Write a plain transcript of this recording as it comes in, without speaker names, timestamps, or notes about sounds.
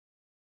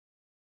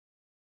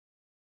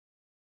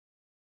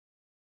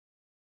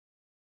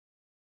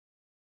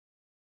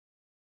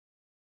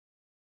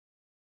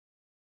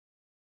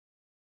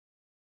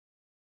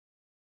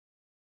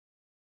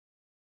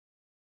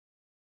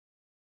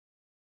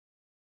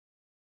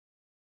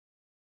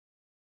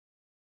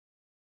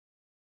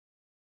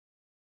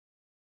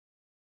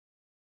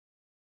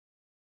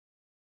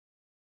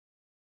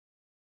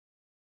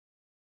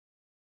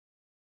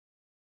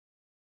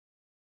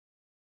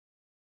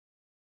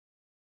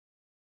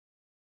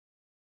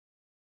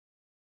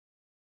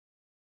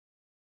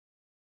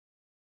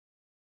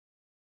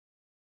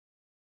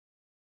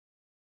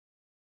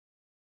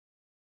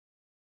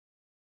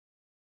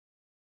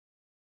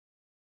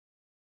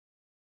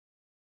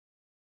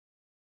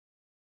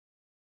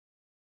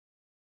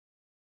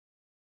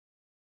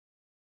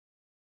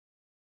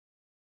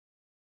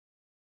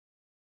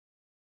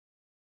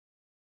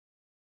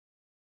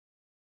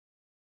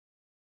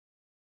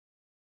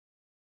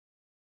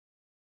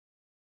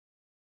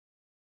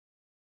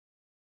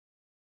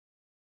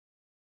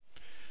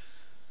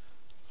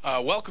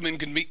Welcome and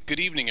good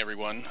evening,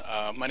 everyone.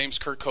 My name is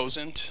Kurt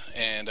Cozent,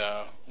 and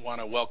want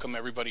to welcome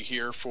everybody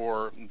here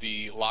for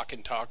the Lock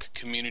and Talk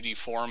Community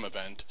Forum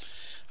event.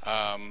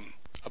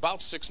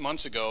 About 6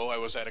 months ago, I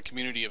was at a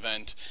community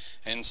event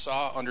and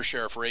saw Under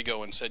Sheriff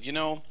Rago and said, you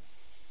know,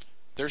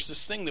 there's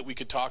this thing that we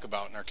could talk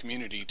about in our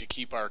community to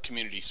keep our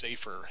community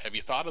safer. Have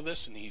you thought of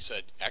this? And he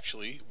said,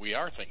 actually, we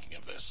are thinking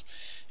of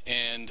this.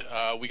 And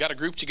we got a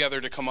group together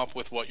to come up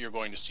with what you're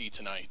going to see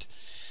tonight.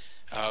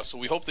 So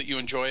we hope that you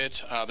enjoy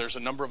it. There's a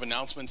number of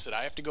announcements that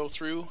I have to go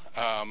through,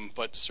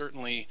 but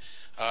certainly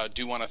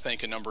do want to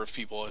thank a number of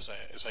people as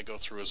I go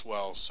through as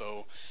well.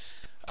 So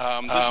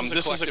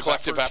this is a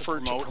collective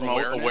effort to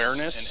promote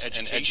awareness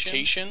and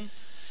education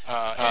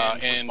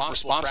and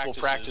responsible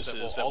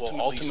practices that will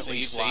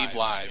ultimately save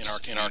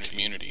lives in our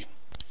community.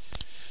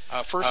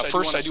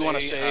 First, I do want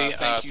to say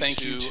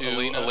thank you to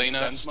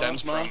Elena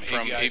Stensma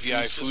from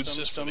AVI Food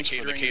Systems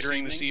for the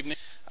catering this evening.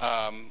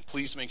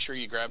 Please make sure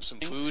you grab some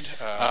food.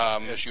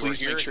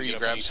 Please make sure you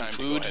grab some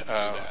food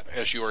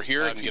as you are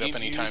here. If you get up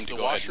any time to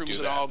go ahead and do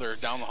that. They're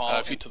down the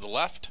hall to the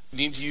left. You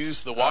need to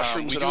use the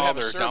washrooms at all.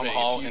 They're down the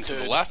hall and to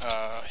the left.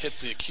 Hit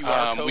the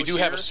QR code. We do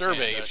have a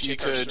survey. If you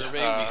could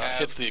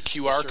hit the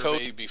QR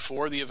code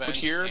before the event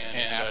here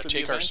and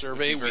take our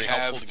survey, we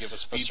have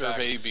a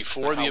survey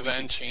before the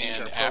event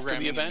and after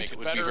the event. It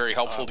would be very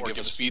helpful to give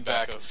us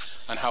feedback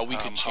on how we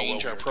could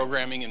change our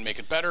programming and make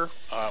it better,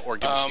 or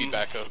give us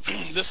feedback of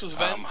this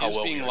event is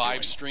being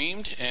live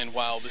streamed, and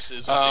while this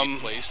is a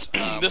safe place,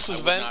 this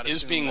event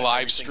is being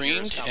live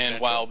streamed, and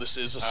while this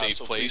is a safe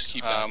place,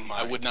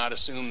 I would not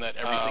assume that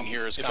everything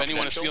here is confidential. If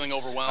anyone is feeling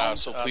overwhelmed,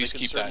 so please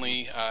keep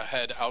certainly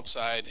head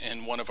outside,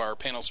 and one of our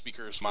panel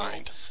speakers will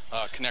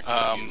connect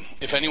with you.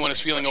 If anyone is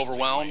feeling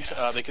overwhelmed,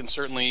 they can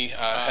certainly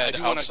head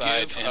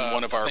outside, and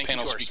one of our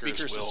panel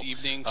speakers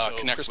will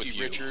connect with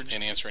you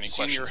and answer any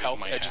questions you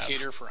might have. Senior health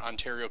educator for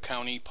Ontario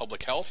County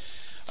Public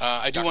Health.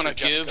 I do want to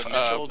give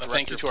a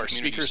thank you to our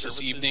speakers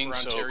this evening.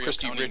 So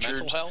Christy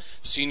Richards,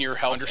 Senior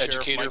Health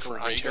Educator for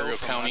Ontario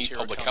County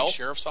Public Health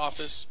Sheriff's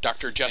Office.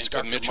 Dr.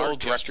 Jessica Mitchell,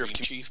 Director of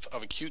Chief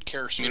of Acute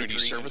Care Community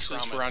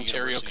Services for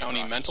Ontario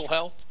County Mental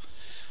Health.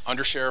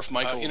 Under Sheriff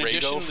Michael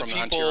Rago from the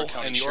Ontario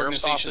County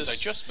Sheriff's Office,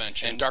 I just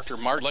mentioned, and Dr.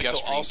 Mark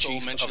Guestring,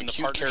 Chief of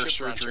Acute Care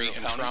Surgery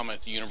and Trauma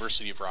at the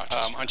University of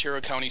Rochester.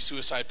 Ontario County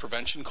Suicide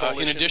Prevention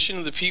Coalition. In addition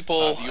to the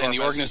people and the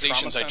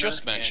organizations I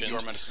just mentioned,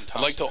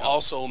 I'd like to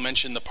also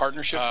mention the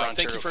partnership for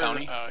Ontario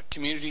County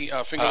Community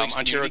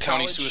Ontario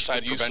County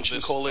Suicide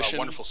Prevention Coalition,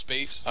 wonderful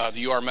space,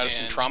 the UR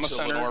Medicine Trauma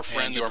Center,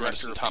 and the UR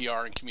Medicine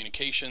PR and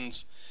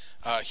Communications.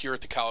 Here at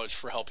the college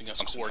for helping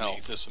us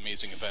coordinate this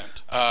amazing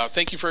event.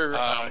 Thank you for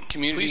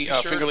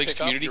Finger Lakes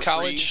Community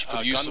College for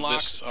the use of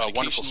this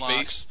wonderful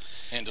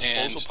space, and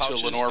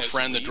to Lenore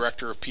Friend, the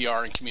Director of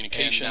PR and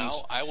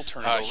Communications, I will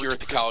turn it over here at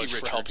the college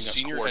for helping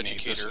us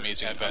coordinate this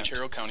amazing event.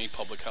 Ontario County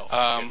Public Health.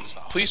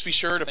 Please be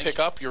sure to pick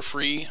up your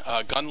free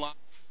gun lock.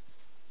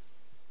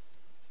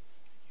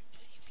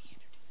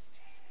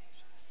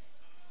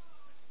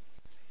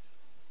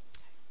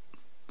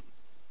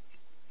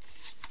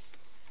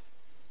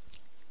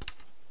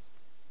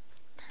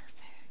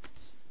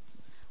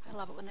 I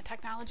love it when the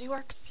technology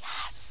works.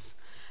 Yes.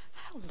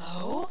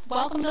 Hello.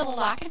 Welcome to the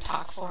Lock and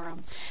Talk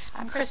Forum.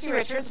 I'm Christy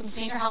Richards. I'm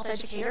Senior Health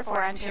Educator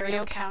for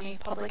Ontario County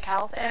Public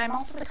Health, and I'm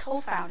also the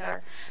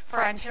co-founder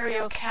for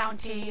Ontario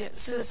County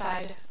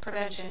Suicide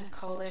Prevention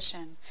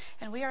Coalition.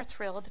 And we are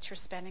thrilled that you're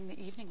spending the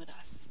evening with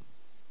us.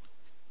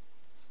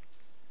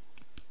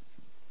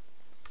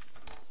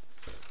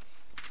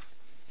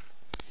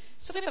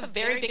 So we have a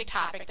very big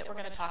topic that we're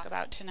going to talk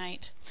about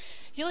tonight.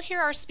 You'll hear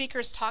our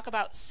speakers talk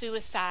about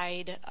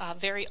suicide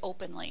very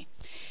openly.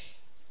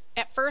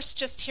 At first,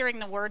 just hearing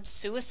the word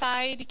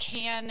suicide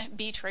can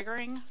be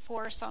triggering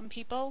for some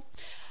people.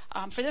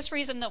 For this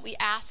reason that we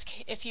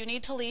ask, if you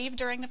need to leave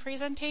during the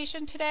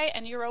presentation today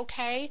and you're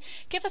okay,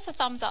 give us a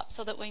thumbs up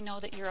so that we know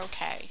that you're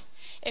okay.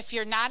 If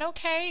you're not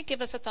okay, give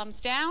us a thumbs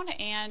down,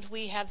 and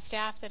we have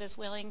staff that is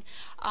willing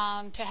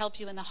to help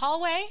you in the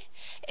hallway.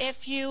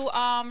 If you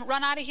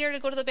run out of here to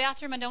go to the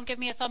bathroom and don't give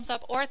me a thumbs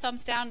up or a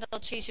thumbs down, they'll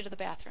chase you to the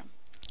bathroom.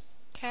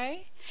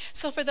 Okay?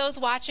 So for those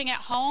watching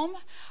at home,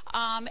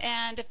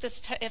 and if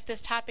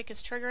this topic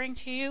is triggering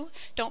to you,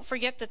 don't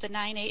forget that the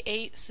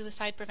 988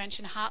 Suicide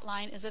Prevention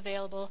Hotline is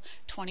available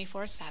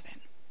 24/7.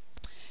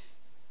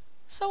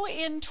 So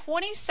in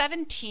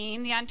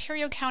 2017, the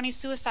Ontario County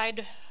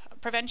Suicide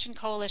Prevention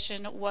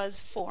Coalition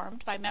was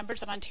formed by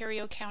members of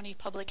Ontario County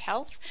Public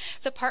Health,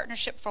 the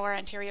Partnership for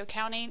Ontario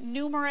County,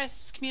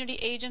 numerous community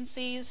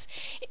agencies,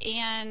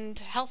 and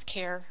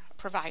healthcare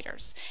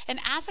providers. And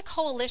as a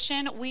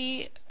coalition,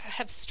 we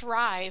have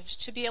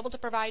strived to be able to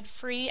provide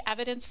free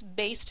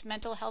evidence-based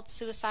mental health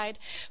suicide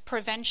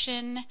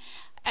prevention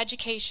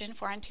education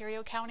for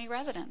Ontario County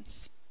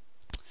residents.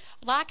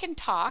 Lock and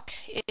Talk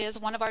is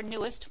one of our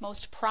newest,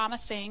 most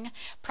promising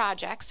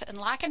projects, and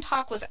Lock and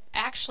Talk was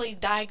actually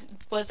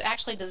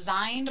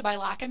designed by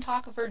Lock and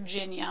Talk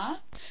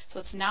Virginia, so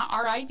it's not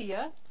our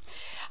idea.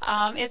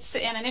 It's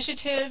an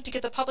initiative to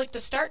get the public to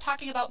start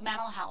talking about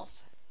mental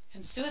health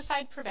and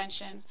suicide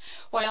prevention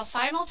while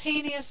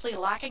simultaneously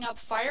locking up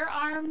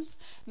firearms,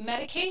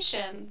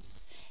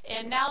 medications,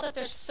 and now that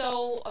they're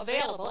so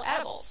available,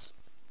 edibles.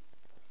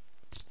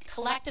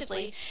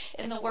 Collectively,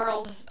 in the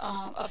world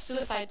of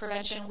suicide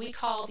prevention, we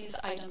call these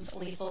items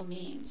lethal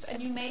means.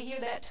 And you may hear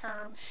that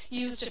term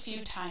used a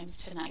few times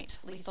tonight,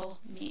 lethal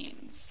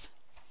means.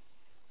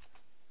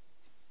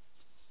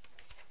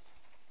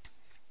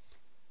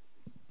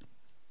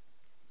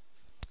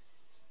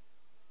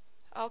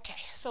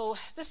 Okay, so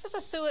this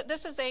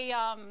is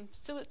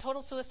a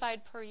total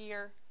suicide per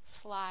year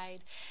slide,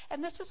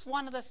 and this is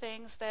one of the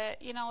things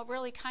that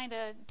really kind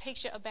of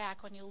takes you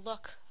aback when you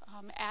look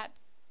at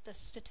the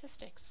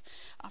statistics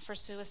for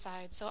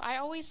suicide. So I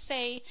always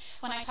say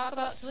when I talk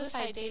about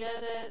suicide data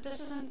that this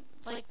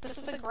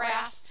is a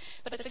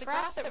graph, but it's a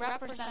graph that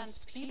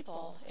represents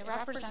people. It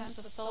represents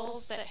the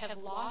souls that have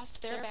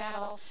lost their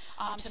battle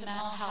to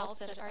mental health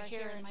that are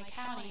here in my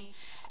county.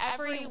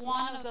 Every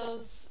one of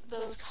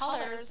those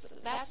colors,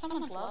 that's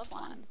someone's loved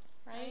one,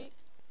 right?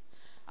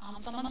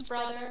 Someone's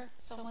brother,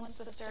 someone's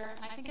sister,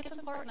 and I think it's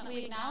important that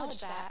we acknowledge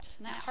that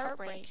and that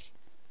heartbreak.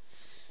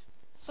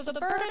 So the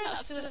burden of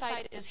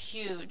suicide is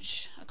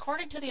huge.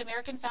 According to the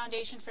American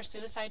Foundation for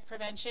Suicide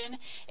Prevention,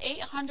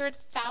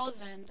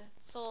 800,000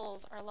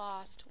 souls are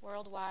lost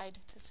worldwide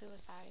to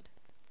suicide.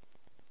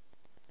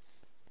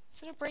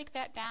 So to break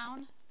that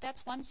down,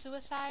 that's one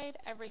suicide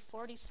every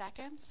 40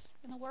 seconds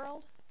in the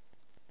world.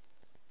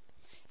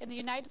 In the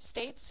United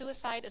States,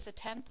 suicide is the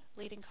 10th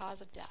leading cause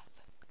of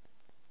death.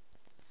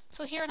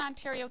 So here in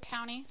Ontario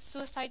County,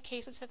 suicide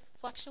cases have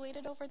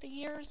fluctuated over the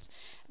years.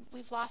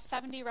 We've lost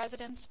 70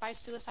 residents by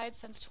suicide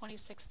since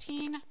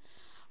 2016.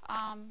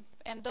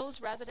 And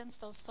those residents,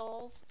 those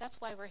souls,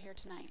 that's why we're here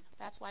tonight.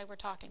 That's why we're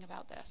talking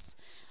about this.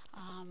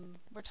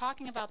 We're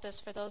talking about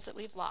this for those that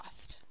we've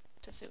lost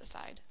to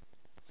suicide.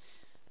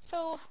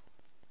 So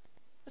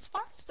as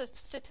far as the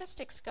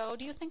statistics go,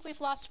 do you think we've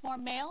lost more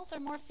males or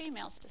more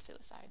females to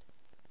suicide?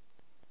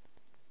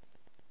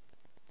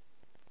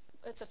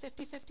 It's a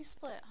 50-50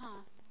 split,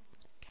 huh?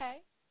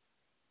 Okay.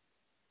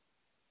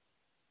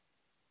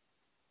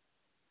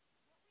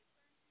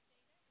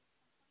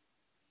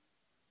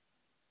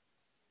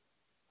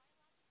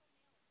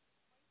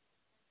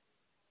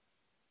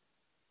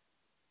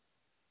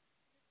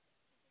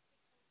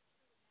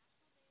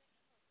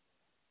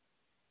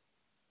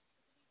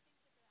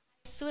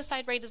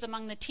 Suicide rate is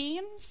among the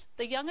teens,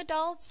 the young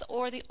adults,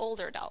 or the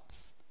older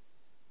adults?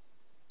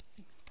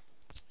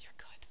 You're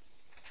good.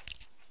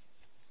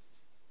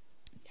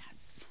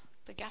 Yes,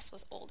 the guess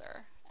was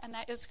older, and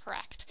that is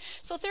correct.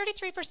 So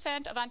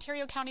 33% of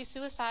Ontario County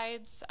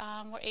suicides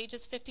were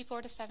ages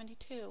 54 to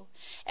 72.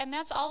 And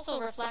that's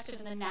also reflected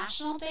in the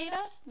national data,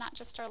 not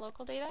just our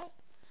local data.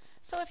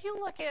 So if you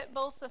look at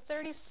both the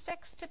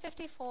 36 to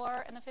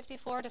 54 and the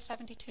 54 to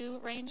 72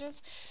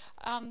 ranges,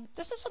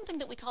 this is something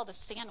that we call the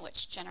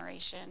sandwich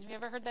generation. Have you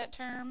ever heard that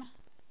term?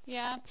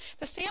 Yeah.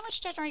 The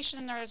sandwich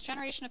generation is a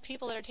generation of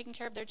people that are taking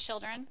care of their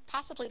children,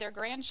 possibly their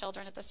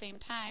grandchildren at the same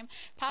time,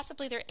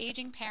 possibly their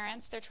aging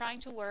parents. They're trying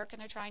to work and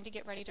they're trying to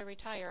get ready to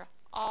retire,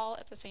 all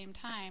at the same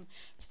time.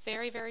 It's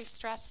very, very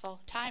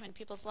stressful time in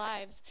people's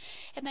lives.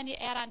 And then you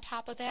add on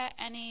top of that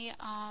any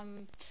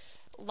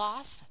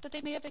loss that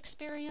they may have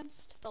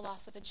experienced, the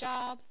loss of a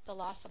job, the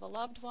loss of a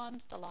loved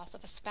one, the loss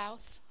of a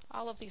spouse.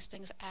 All of these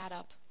things add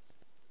up.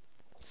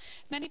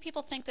 Many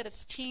people think that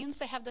it's teens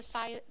that have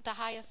the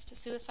highest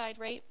suicide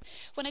rate.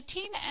 When a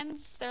teen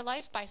ends their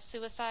life by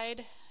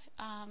suicide,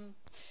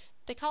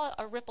 they call it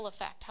a ripple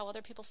effect, how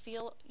other people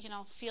feel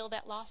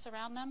that loss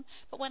around them.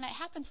 But when it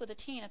happens with a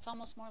teen, it's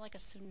almost more like a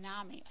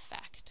tsunami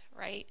effect,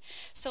 right?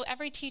 So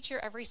every teacher,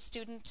 every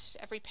student,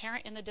 every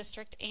parent in the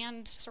district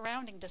and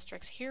surrounding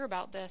districts hear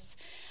about this,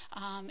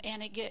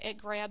 and it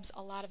grabs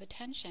a lot of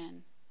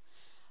attention.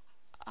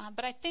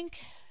 But I think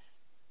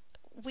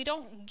we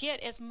don't get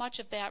as much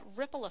of that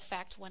ripple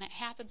effect when it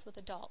happens with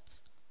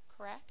adults,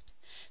 correct?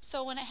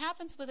 So when it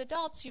happens with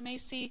adults, you may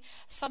see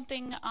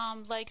something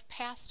like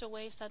passed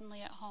away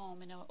suddenly at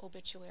home in an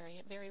obituary.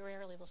 It very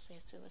rarely will say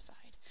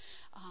suicide.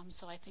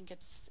 So I think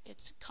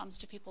it comes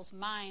to people's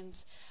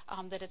minds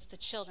that it's the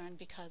children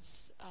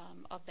because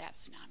of that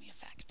tsunami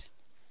effect.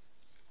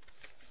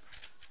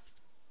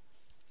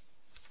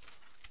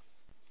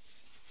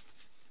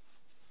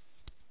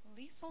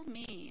 Lethal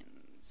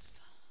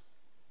means.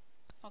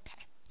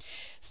 Okay.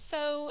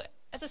 So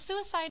as a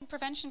suicide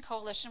prevention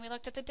coalition, we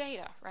looked at the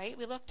data, right?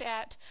 We looked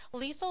at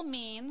lethal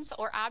means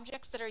or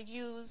objects that are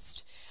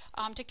used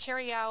to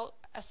carry out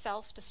a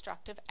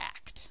self-destructive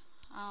act.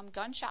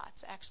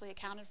 Gunshots actually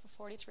accounted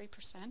for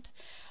 43%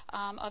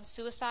 of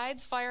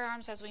suicides.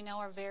 Firearms, as we know,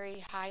 are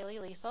very highly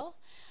lethal.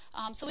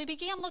 So we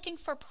began looking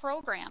for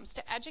programs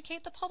to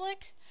educate the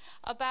public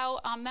about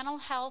mental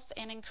health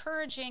and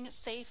encouraging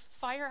safe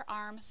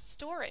firearm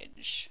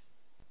storage.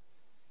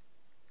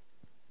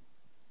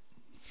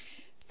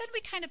 Then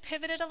we kind of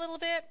pivoted a little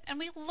bit and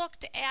we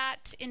looked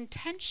at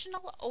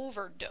intentional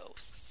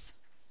overdose.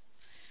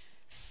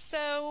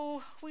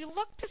 So we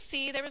looked to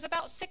see there was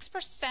about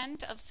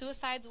 6% of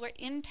suicides were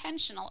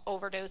intentional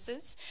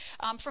overdoses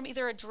from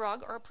either a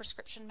drug or a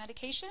prescription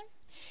medication.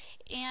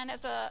 And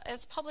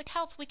as public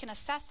health, we can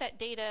assess that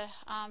data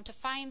to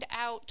find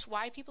out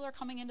why people are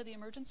coming into the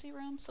emergency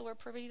room, so we're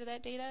privy to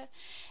that data.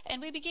 And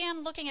we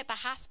began looking at the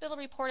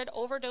hospital-reported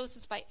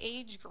overdoses by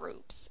age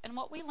groups. And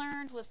what we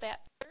learned was that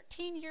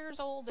 13 years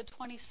old to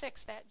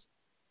 26, that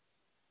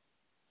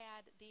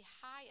had the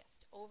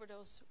highest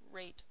overdose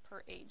rate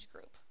per age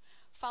group,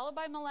 followed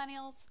by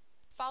millennials,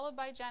 followed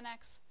by Gen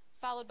X,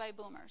 followed by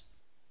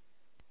boomers.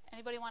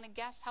 Anybody want to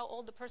guess how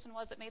old the person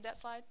was that made that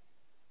slide?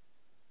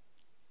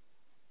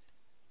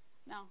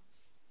 No.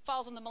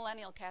 Falls in the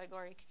millennial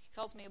category. He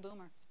calls me a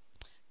boomer.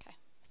 Okay.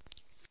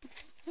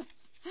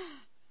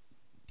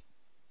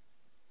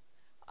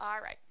 All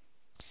right.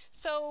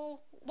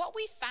 So what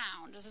we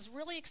found is this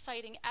really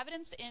exciting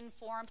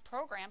evidence-informed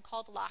program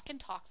called Lock and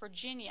Talk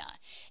Virginia.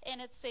 And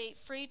it's a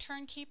free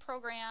turnkey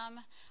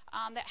program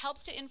that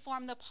helps to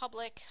inform the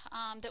public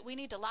that we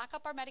need to lock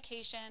up our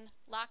medication,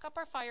 lock up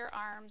our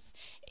firearms,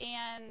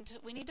 and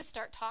we need to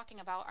start talking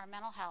about our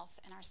mental health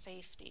and our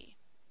safety.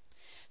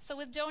 So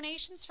with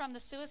donations from the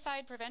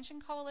Suicide Prevention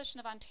Coalition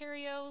of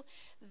Ontario,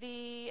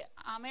 the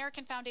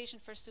American Foundation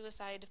for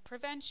Suicide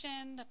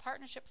Prevention, the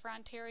Partnership for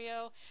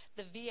Ontario,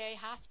 the VA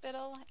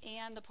Hospital,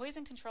 and the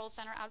Poison Control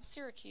Center out of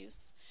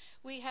Syracuse,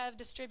 we have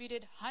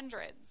distributed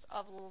hundreds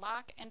of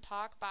Lock and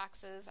Talk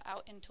boxes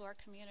out into our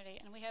community,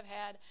 and we have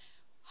had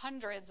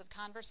hundreds of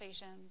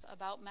conversations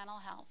about mental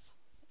health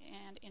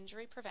and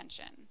injury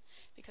prevention,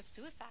 because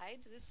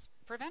suicide is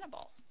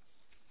preventable.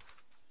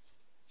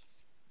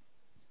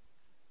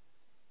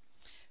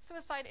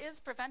 Suicide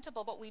is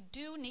preventable, but we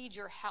do need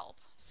your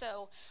help.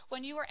 So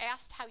when you were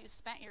asked how you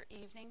spent your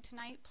evening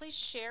tonight, please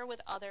share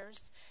with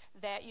others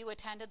that you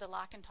attended the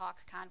Lock and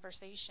Talk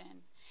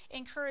conversation.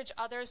 Encourage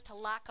others to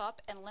lock up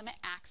and limit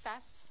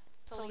access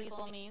to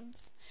lethal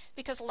means,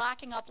 because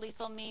locking up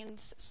lethal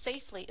means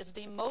safely is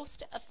the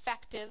most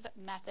effective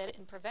method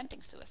in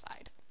preventing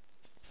suicide.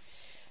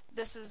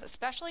 This is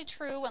especially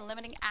true when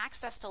limiting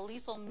access to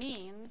lethal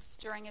means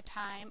during a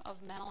time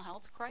of mental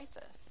health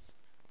crisis.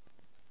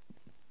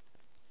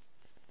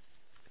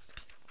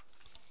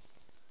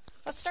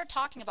 Let's start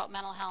talking about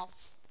mental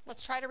health.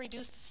 Let's try to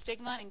reduce the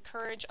stigma and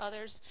encourage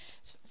others,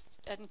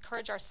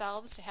 encourage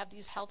ourselves to have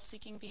these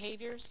health-seeking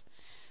behaviors.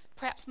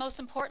 Perhaps most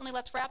importantly,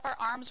 let's wrap our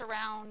arms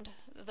around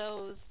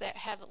those that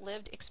have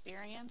lived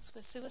experience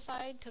with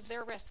suicide, because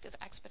their risk is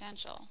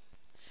exponential.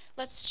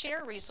 Let's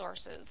share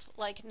resources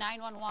like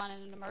 911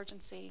 in an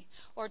emergency,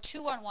 or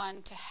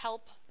 211 to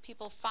help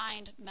people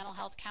find mental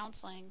health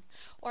counseling,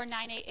 or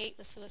 988,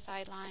 the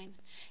suicide line.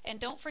 And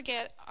don't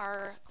forget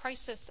our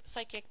crisis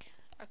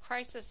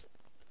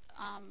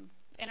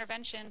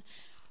intervention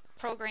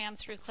program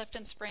through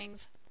Clifton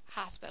Springs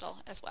Hospital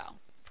as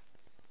well,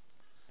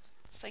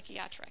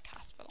 psychiatric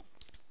hospital.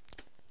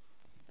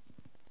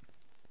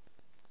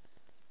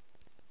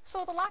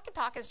 So the Lock and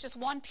Talk is just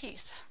one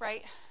piece,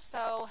 right?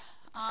 So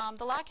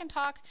the Lock and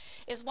Talk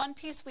is one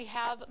piece. We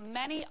have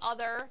many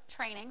other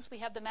trainings. We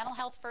have the mental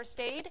health first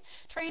aid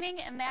training,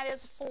 and that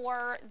is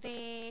for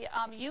the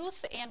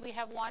youth, and we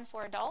have one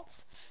for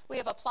adults. We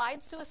have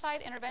applied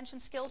suicide intervention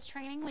skills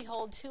training. We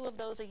hold 2 of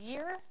those a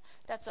year.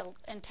 That's an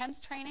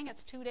intense training.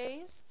 It's 2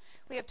 days.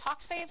 We have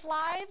Talk Saves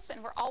Lives,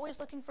 and we're always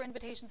looking for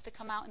invitations to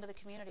come out into the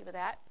community with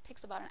that. It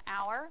takes about an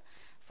hour.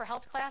 For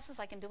health classes,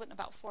 I can do it in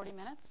about 40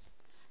 minutes.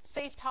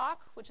 Safe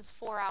Talk, which is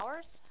 4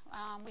 hours.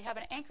 We have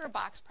an anchor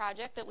box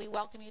project that we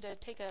welcome you to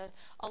take a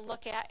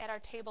look at our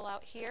table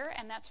out here,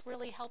 and that's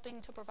really helping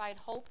to provide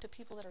hope to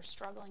people that are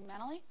struggling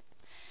mentally.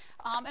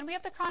 And we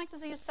have the chronic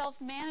disease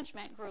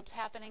self-management groups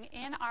happening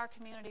in our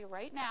community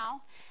right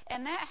now,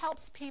 and that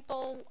helps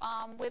people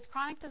with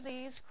chronic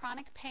disease,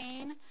 chronic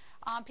pain,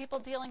 people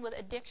dealing with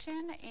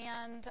addiction,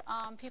 and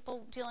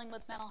people dealing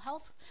with mental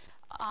health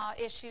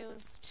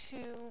issues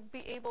to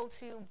be able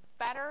to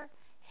better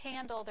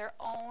handle their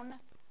own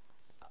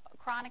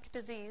chronic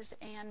disease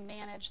and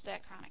manage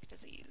that chronic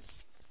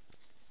disease.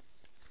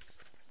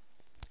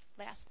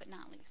 Last but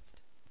not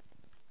least,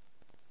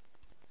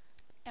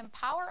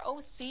 Empower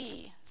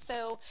OC.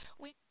 So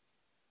we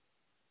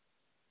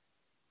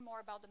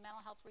more about the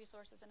mental health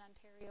resources in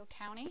Ontario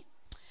County.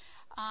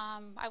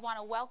 I want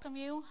to welcome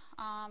you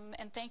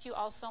and thank you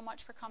all so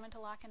much for coming to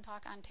Lock and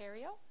Talk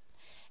Ontario.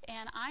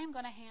 And I'm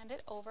going to hand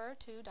it over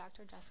to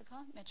Dr.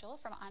 Jessica Mitchell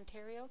from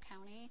Ontario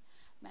County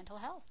Mental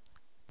Health.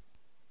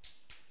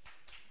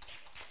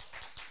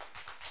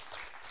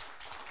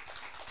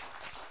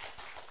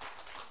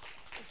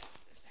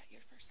 Is that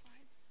your first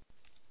slide?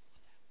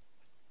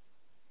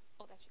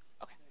 Oh, that's you.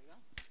 Okay. There you go.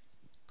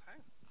 Okay.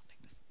 I'll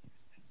pick this.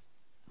 Here's this.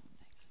 Oh,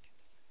 thanks. Get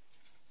this.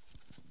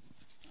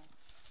 No.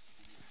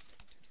 And you have to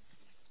introduce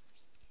the next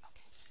person.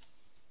 Okay. No.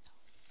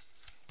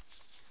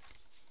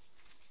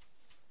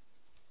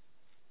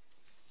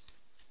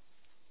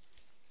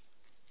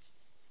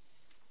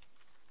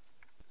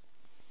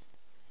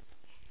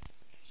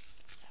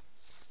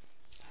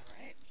 All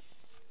right.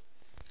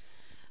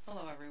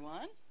 Hello,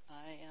 everyone.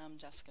 I am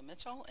Jessica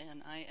Mitchell,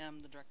 and I am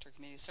the Director of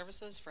Community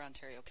Services for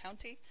Ontario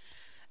County.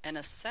 And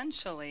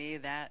essentially,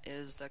 that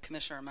is the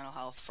Commissioner of Mental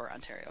Health for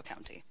Ontario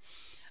County.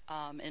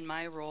 In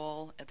my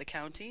role at the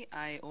county,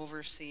 I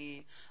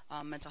oversee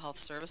mental health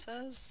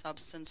services,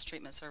 substance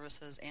treatment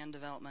services, and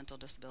developmental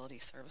disability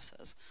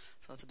services.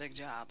 So it's a big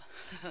job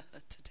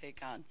to take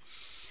on.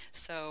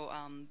 So,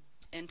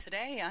 and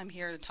today I'm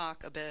here to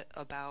talk a bit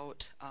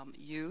about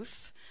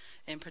youth,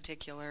 in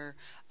particular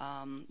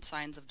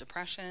signs of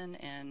depression,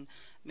 and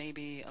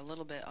maybe a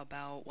little bit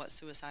about what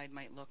suicide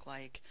might look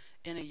like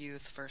in a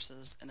youth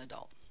versus an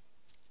adult.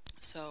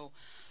 So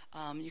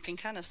you can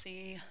kind of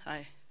see,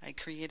 I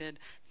created,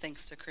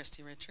 thanks to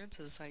Christy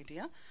Richards'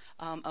 idea,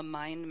 a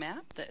mind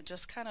map that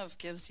just kind of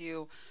gives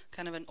you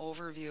kind of an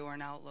overview or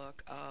an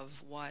outlook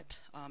of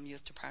what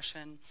youth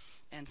depression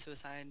and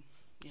suicide,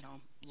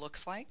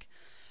 looks like.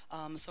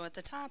 So at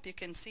the top, you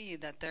can see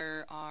that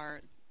there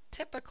are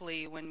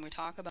typically, when we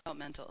talk about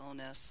mental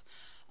illness,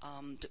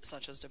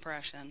 such as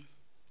depression,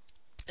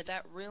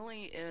 that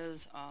really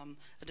is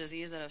a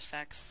disease that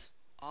affects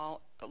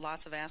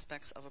lots of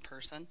aspects of a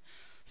person.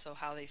 So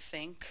how they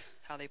think,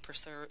 how they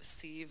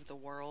perceive the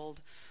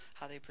world,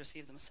 how they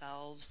perceive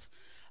themselves.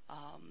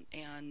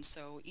 And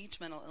so each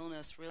mental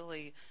illness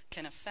really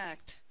can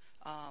affect,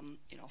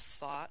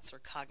 thoughts or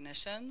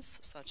cognitions,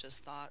 such as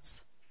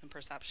thoughts and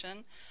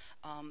perception.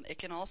 It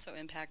can also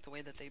impact the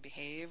way that they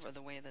behave or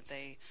the way that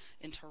they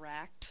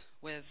interact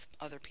with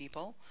other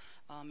people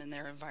in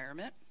their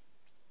environment,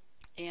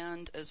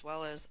 and as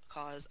well as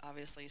cause,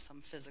 obviously, some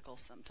physical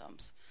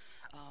symptoms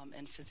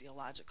and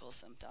physiological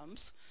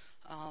symptoms,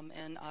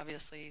 and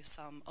obviously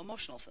some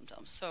emotional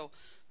symptoms. So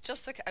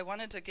I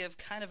wanted to give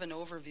kind of an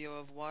overview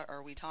of what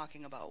are we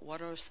talking about.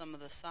 What are some of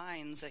the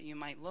signs that you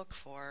might look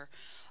for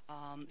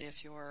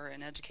if you're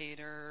an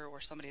educator or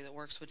somebody that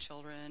works with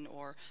children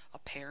or a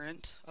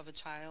parent of a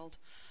child.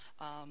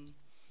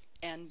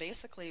 And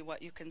basically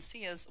what you can see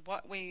is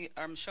what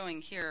I'm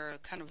showing here,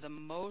 kind of the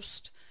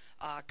most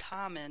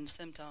common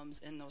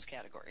symptoms in those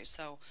categories.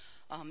 So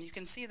you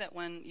can see that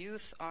when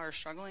youth are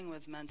struggling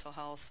with mental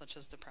health, such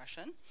as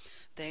depression,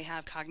 they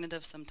have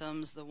cognitive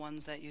symptoms. The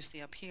ones that you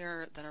see up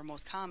here that are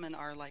most common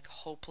are like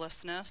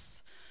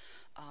hopelessness,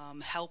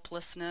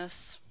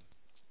 helplessness.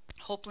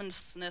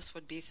 Hopelessness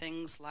would be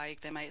things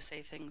like, they might say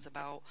things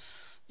about,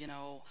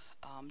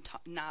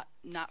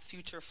 not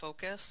future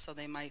focused. So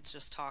they might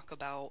just talk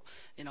about,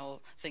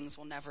 things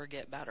will never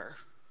get better,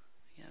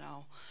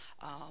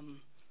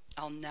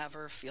 I'll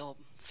never feel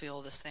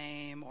the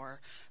same,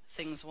 or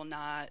things will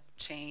not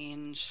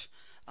change.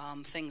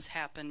 Things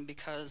happen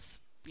because,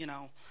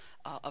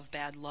 of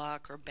bad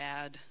luck or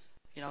bad,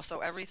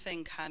 so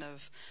everything kind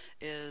of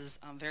is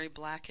very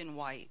black and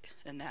white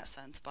in that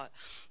sense. But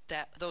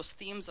those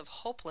themes of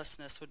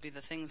hopelessness would be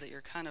the things that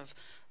you're kind of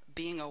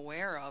being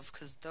aware of,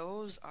 because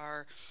those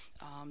are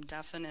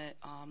definite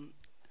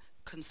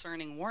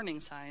concerning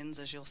warning signs,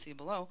 as you'll see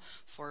below,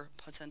 for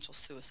potential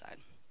suicide.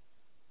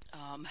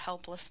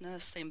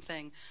 Helplessness, same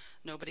thing.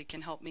 Nobody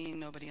can help me.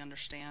 Nobody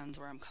understands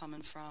where I'm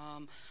coming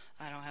from.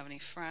 I don't have any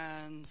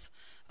friends.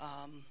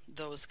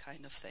 Those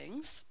kind of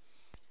things.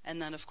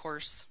 And then, of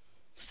course,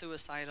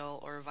 suicidal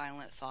or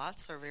violent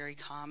thoughts are very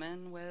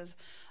common with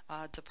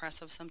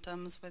depressive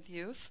symptoms with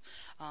youth.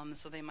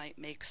 So they might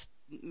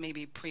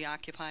maybe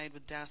preoccupied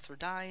with death or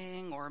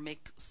dying, or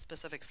make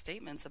specific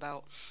statements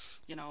about,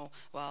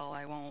 well,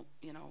 I won't,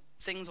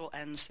 things will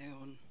end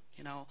soon.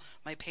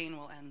 My pain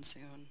will end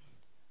soon.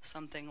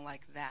 Something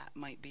like that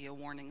might be a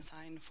warning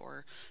sign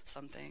for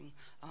something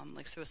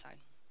like suicide.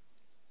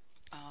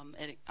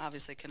 It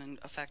obviously can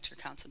affect your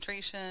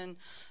concentration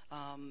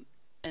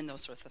and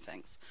those sorts of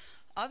things.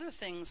 Other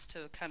things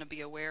to kind of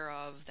be aware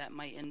of that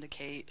might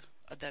indicate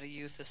that a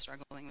youth is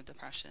struggling with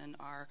depression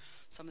are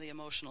some of the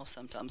emotional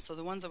symptoms. So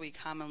the ones that we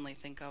commonly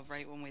think of,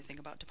 right, when we think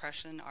about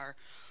depression are,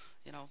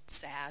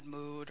 sad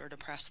mood or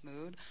depressed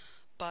mood.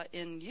 But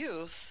in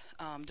youth,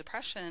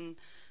 depression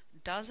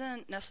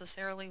doesn't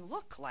necessarily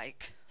look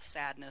like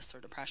sadness or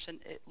depression.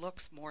 It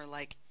looks more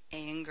like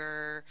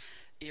anger,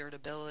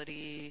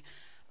 irritability,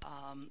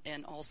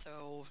 and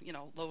also,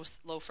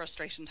 low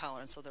frustration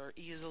tolerance. So they're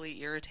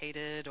easily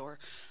irritated, or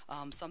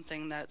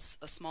something that's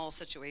a small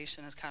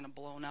situation is kind of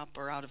blown up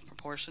or out of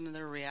proportion, and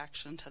their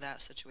reaction to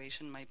that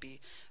situation might be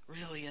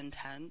really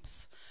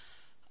intense.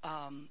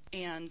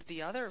 And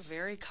the other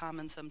very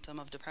common symptom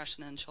of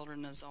depression in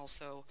children is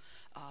also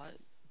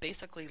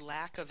basically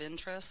lack of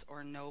interest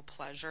or no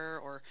pleasure,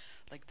 or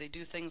like they do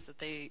things that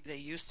they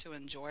used to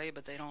enjoy,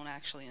 but they don't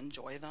actually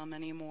enjoy them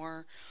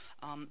anymore.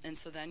 And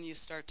so then you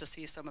start to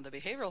see some of the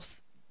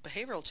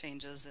behavioral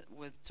changes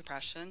with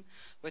depression,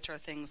 which are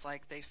things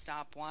like they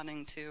stop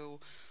wanting to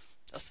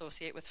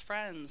associate with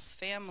friends,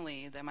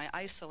 family. They might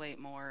isolate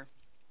more.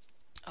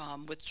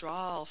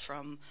 Withdrawal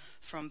from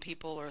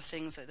people or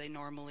things that they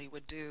normally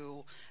would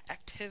do,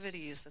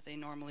 activities that they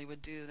normally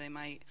would do. They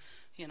might,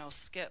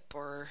 skip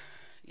or,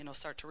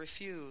 start to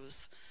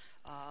refuse.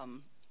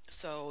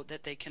 so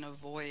that they can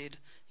avoid,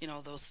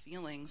 those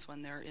feelings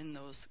when they're in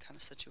those kind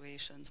of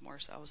situations more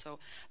so. So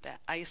that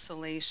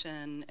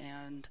isolation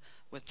and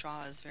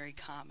withdrawal is very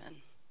common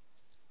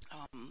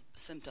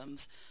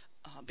symptoms,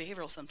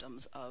 behavioral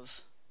symptoms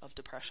of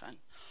depression.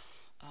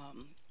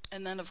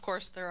 And then, of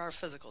course, there are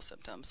physical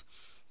symptoms.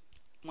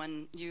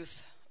 When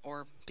youth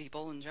or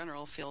people in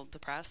general feel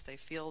depressed, they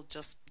feel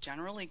just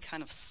generally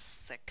kind of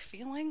sick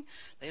feeling.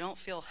 They don't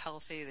feel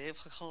healthy. They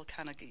feel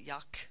kind of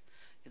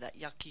that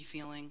yucky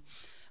feeling.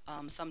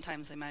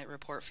 Sometimes they might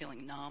report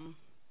feeling numb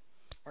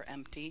or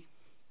empty.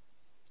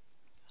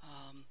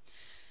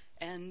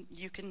 And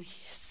you can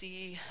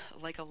see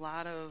like a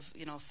lot of,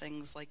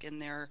 things like in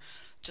their,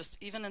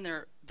 just even in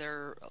their,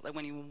 like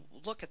when you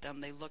look at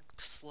them, they look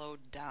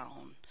slowed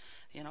down.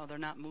 They're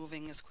not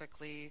moving as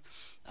quickly.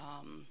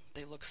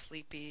 They look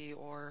sleepy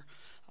or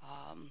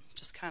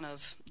just kind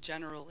of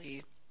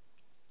generally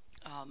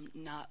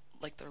not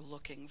like they're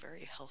looking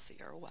very healthy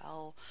or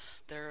well.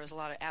 There's a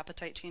lot of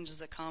appetite changes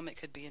that come. It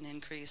could be an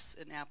increase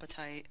in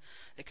appetite.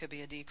 It could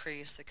be a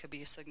decrease. It could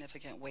be a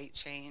significant weight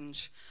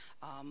change,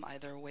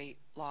 either weight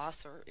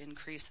loss or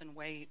increase in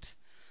weight.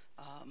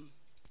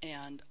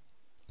 And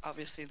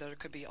obviously there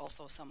could be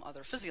also some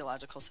other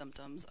physiological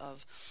symptoms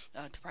of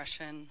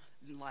depression,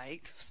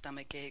 like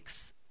stomach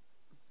aches,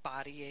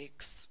 body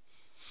aches,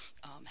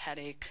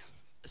 headache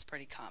is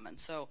pretty common.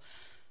 So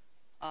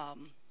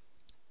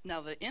now,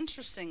 the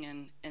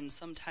interesting and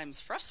sometimes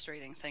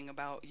frustrating thing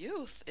about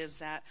youth is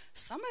that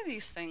some of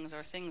these things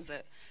are things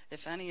that,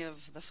 if any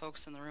of the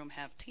folks in the room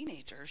have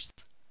teenagers,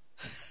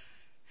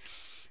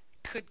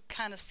 could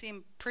kind of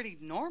seem pretty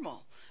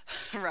normal,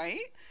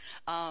 right?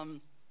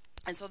 And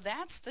so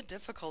that's the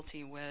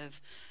difficulty with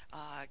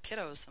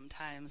kiddos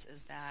sometimes,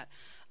 is that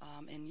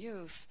in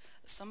youth,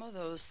 some of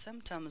those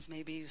symptoms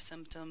may be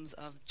symptoms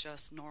of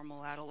just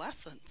normal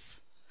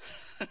adolescence.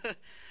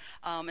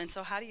 And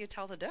so how do you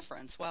tell the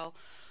difference? Well,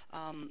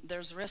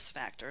 there's risk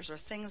factors or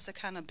things to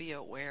kind of be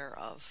aware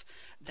of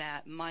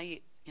that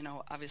might,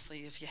 obviously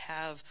if you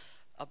have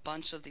a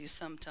bunch of these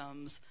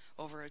symptoms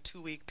over a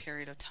 2-week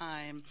period of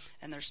time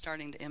and they're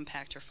starting to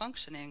impact your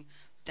functioning,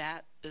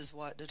 that is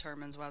what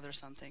determines whether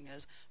something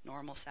is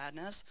normal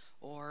sadness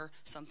or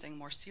something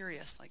more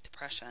serious like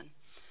depression.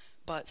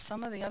 But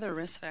some of the other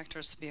risk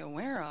factors to be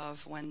aware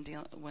of when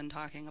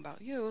talking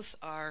about youth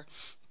are,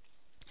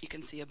 you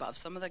can see above,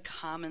 some of the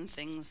common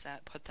things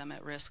that put them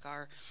at risk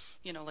are,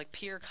 like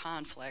peer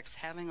conflicts,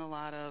 having a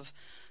lot of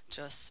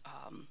just,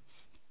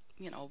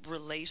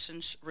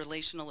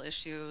 relational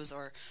issues,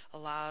 or a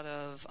lot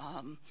of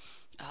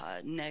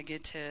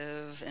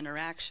negative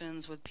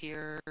interactions with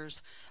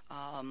peers,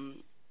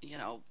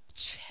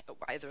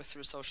 either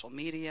through social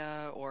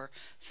media or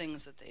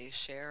things that they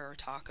share or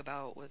talk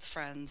about with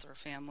friends or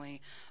family,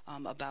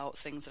 about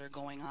things that are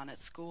going on at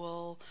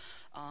school.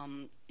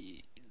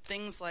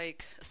 Things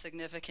like a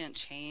significant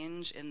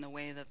change in the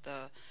way that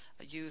the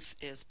youth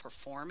is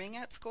performing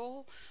at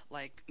school,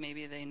 like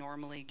maybe they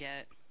normally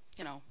get,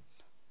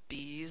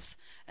 B's,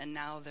 and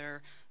now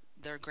their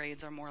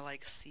grades are more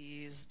like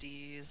C's,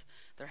 D's.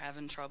 They're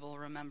having trouble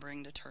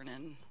remembering to turn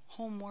in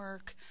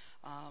homework,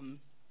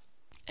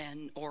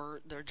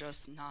 or they're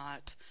just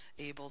not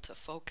able to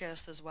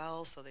focus as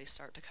well, so they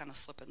start to kind of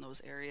slip in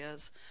those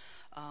areas.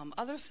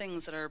 Other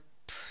things that are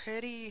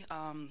pretty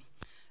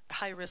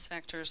high risk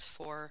factors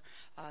for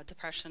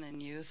depression in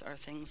youth are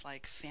things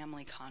like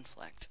family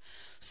conflict.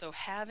 So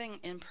having,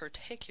 in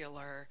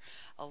particular,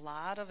 a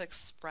lot of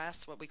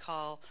what we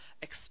call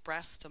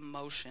expressed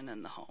emotion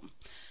in the home.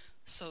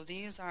 So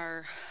these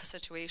are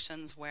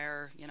situations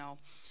where,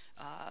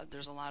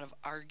 there's a lot of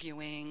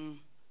arguing,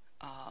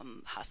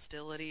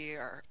 hostility,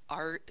 or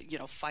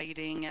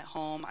fighting at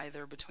home,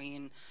 either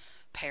between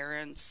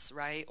parents,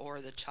 right,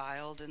 or the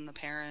child and the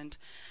parent.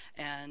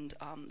 And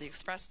the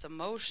expressed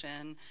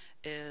emotion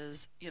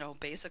is,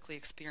 basically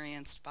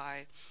experienced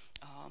by,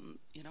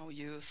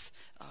 youth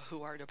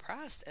who are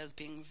depressed as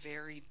being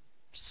very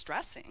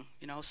stressing,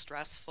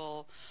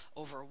 stressful,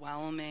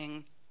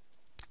 overwhelming.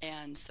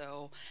 And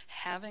so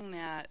having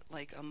that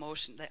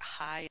emotion, that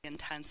high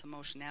intense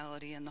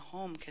emotionality in the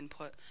home, can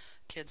put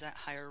kids at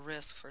higher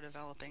risk for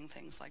developing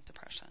things like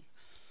depression.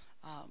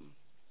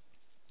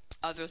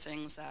 Other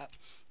things that,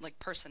 like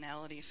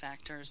personality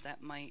factors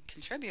that might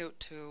contribute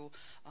to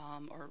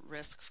or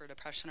risk for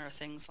depression, are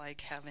things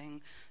like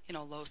having,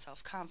 low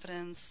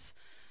self-confidence,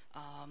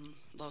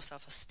 low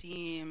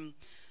self-esteem.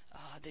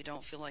 They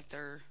don't feel like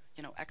they're,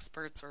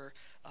 experts or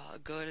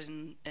good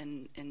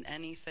in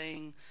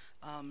anything.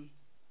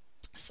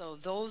 So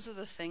those are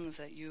the things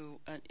that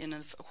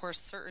of course,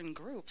 certain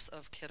groups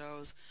of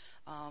kiddos,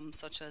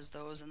 such as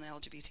those in the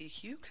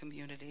LGBTQ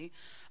community,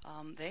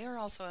 they are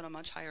also at a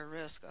much higher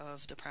risk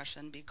of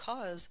depression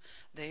because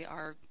they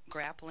are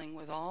grappling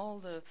with all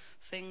the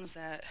things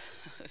that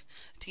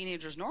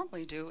teenagers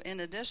normally do, in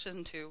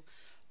addition to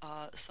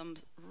some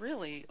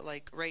really,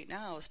 like right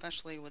now,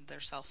 especially with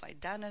their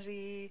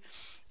self-identity,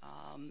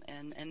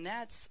 and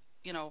that's,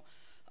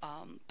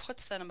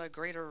 puts them at a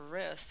greater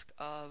risk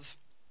of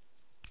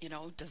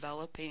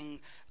developing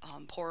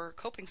poor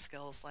coping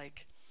skills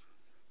like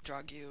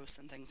drug use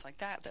and things like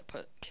that that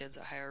put kids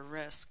at higher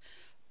risk.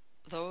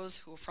 Those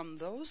who from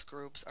those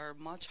groups are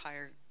much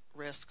higher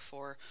risk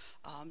for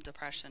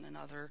depression and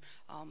other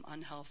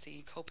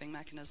unhealthy coping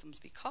mechanisms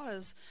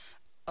because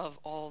of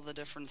all the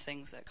different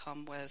things that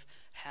come with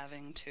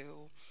having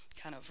to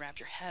kind of wrap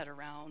your head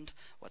around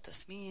what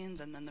this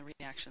means, and then the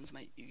reactions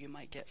you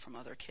might get from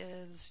other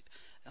kids,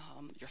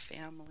 your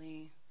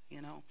family,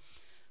 you know.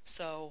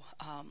 So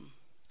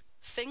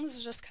things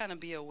to just kind of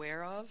be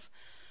aware of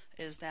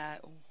is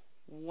that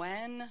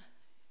when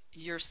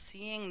you're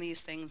seeing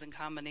these things in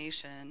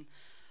combination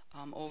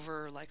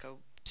over like a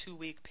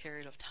 2-week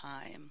period of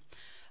time,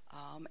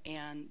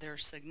 and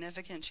there's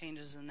significant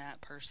changes in that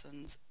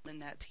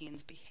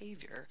teen's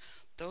behavior,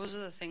 those are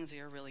the things that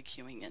you're really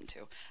cueing into.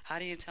 How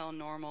do you tell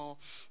normal,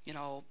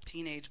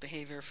 teenage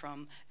behavior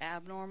from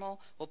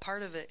abnormal? Well,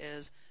 part of it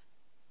is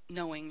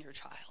knowing your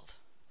child,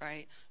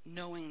 right?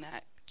 Knowing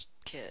that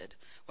kid,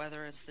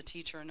 whether it's the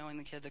teacher knowing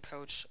the kid, the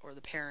coach, or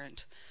the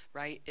parent,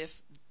 right?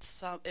 If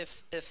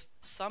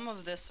some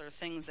of this are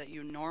things that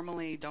you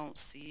normally don't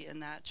see in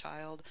that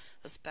child,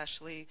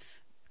 especially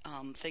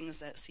things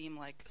that seem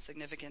like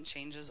significant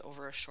changes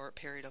over a short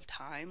period of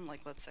time,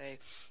 like let's say,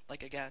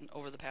 like again,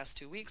 over the past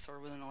 2 weeks or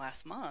within the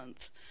last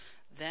month,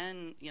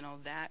 then,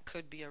 that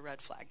could be a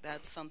red flag.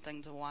 That's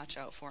something to watch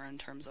out for in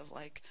terms of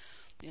like,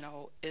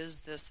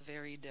 is this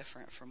very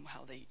different from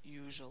how they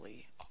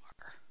usually are?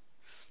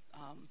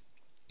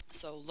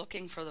 So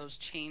looking for those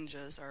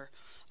changes are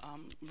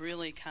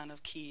really kind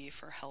of key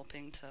for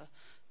helping to,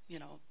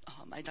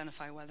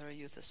 identify whether a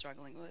youth is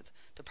struggling with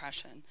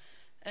depression.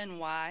 And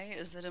why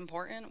is it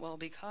important? Well,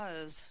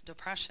 because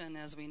depression,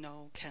 as we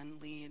know, can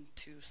lead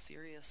to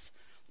serious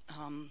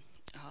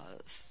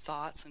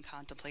thoughts and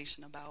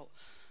contemplation about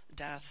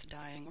death,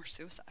 dying, or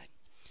suicide.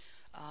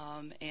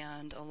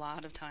 And a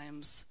lot of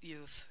times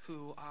youth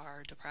who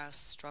are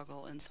depressed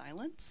struggle in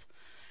silence.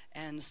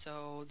 And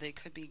so they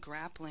could be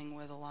grappling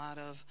with a lot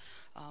of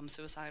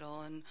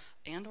suicidal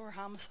and or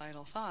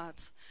homicidal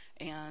thoughts,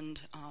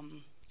 and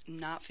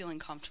not feeling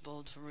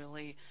comfortable to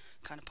really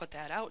kind of put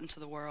that out into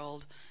the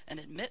world and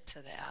admit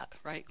to that,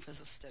 right, because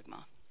of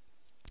stigma.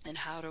 And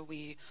how do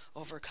we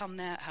overcome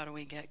that? How do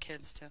we get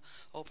kids to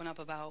open up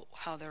about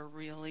how they're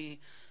really,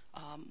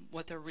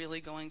 what they're really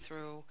going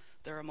through,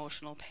 their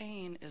emotional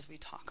pain, as we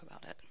talk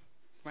about it,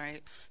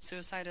 right?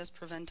 Suicide is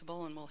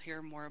preventable, and we'll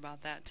hear more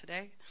about that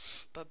today.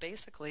 But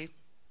basically,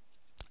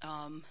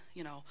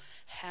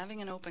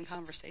 having an open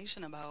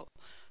conversation about,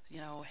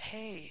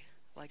 hey,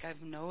 like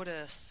I've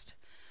noticed,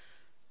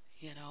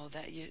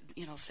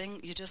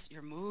 that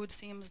your mood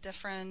seems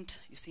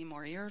different, you seem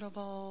more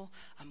irritable,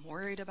 I'm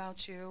worried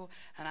about you,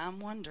 and I'm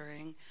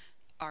wondering,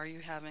 are you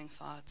having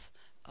thoughts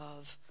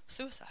of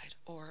suicide,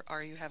 or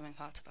are you having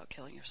thoughts about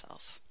killing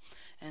yourself?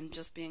 And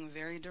just being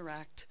very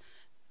direct,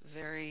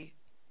 very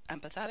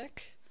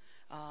empathetic,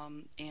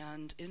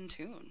 and in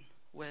tune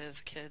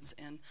with kids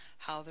and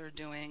how they're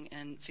doing,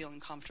 and feeling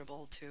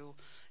comfortable to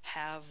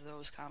have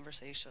those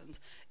conversations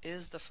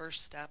is the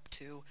first step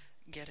to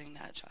getting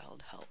that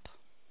child help.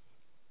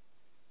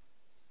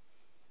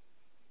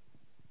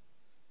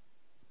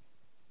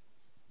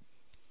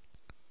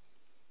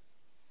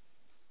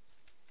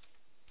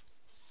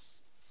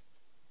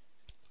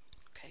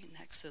 Okay,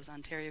 next is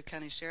Ontario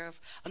County Sheriff,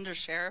 Under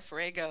Sheriff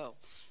Rago.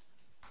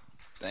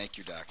 Thank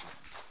you, Doctor.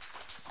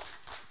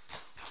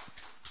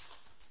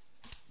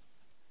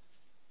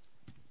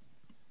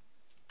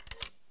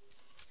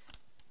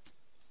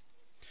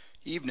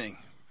 Evening.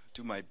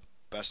 Do my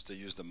best to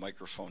use the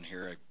microphone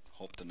here. I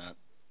hope to not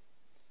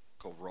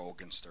go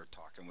rogue and start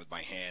talking with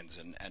my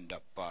hands and end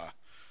up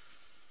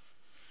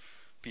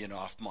being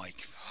off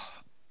mic.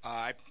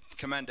 I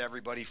commend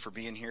everybody for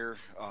being here,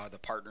 the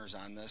partners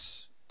on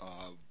this.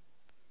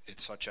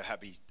 It's such a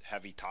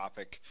heavy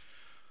topic,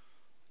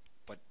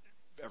 but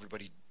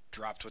everybody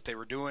dropped what they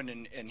were doing,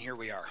 and here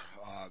we are.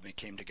 It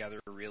came together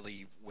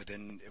really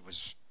it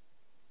was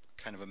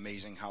kind of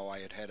amazing how I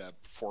had a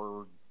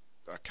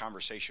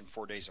conversation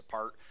 4 days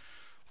apart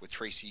with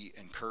Tracy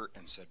and Kurt,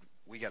 and said,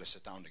 we got to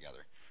sit down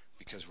together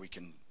because we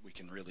can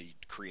really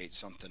create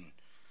something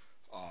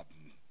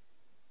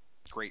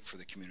great for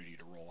the community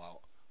to roll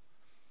out.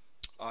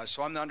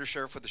 So I'm the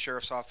undersheriff with the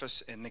sheriff's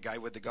office, and the guy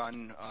with the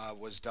gun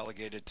was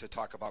delegated to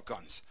talk about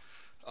guns.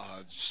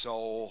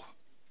 Some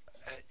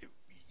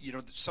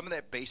of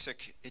that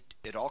basic,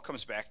 it all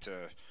comes back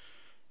to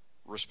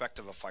respect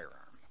of a firearm.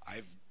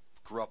 I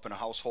grew up in a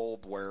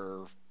household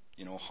where,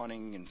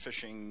 hunting and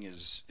fishing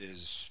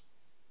is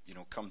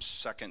comes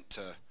second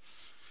to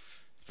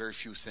very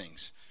few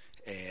things.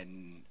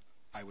 And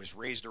I was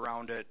raised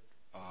around it.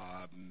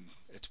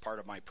 It's part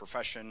of my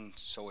profession,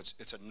 so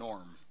it's a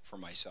norm for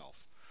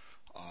myself.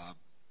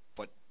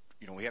 But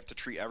we have to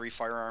treat every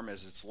firearm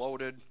as it's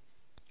loaded.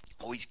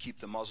 Always keep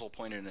the muzzle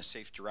pointed in a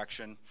safe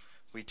direction.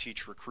 We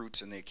teach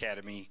recruits in the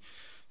academy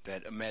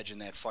that imagine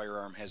that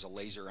firearm has a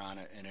laser on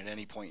it, and at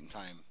any point in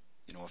time,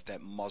 if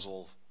that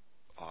muzzle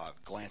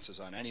glances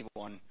on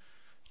anyone,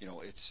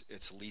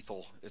 it's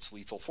lethal. It's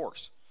lethal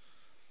force.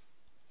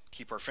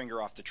 Keep our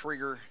finger off the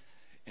trigger.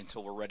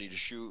 until we're ready to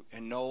shoot,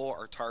 and know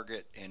our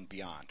target and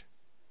beyond.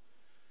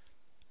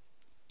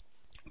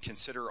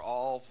 Consider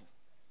all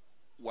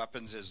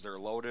weapons as they're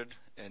loaded,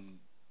 and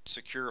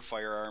secure a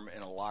firearm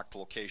in a locked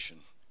location,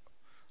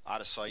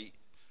 out of sight,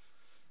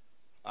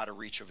 out of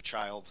reach of a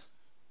child,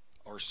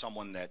 or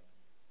someone that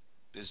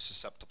is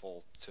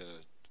susceptible to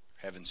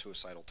having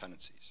suicidal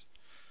tendencies.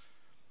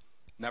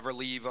 Never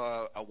leave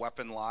a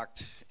weapon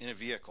locked in a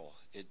vehicle.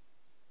 It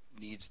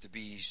needs to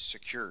be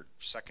secured.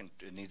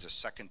 It needs a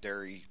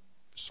secondary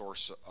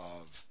source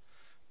of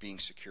being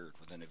secured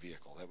within a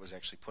vehicle. That was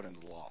actually put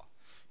into law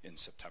in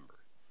September.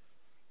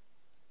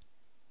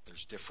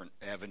 There's different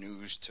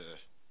avenues to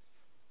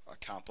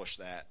accomplish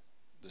that.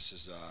 This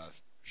is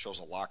shows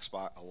a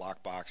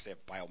lockbox. They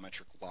have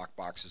biometric lock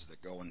boxes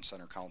that go in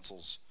center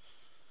consoles.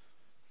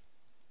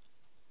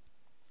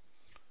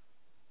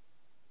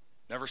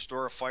 Never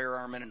store a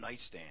firearm in a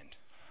nightstand,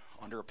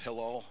 under a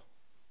pillow,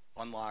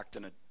 unlocked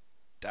in a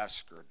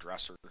desk or a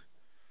dresser.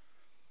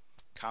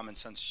 Common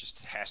sense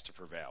just has to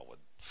prevail with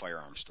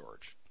firearm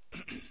storage.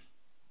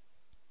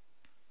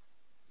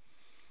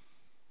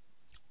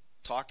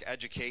 Talk,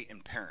 educate,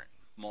 and parent,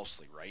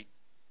 mostly, right?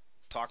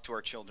 Talk to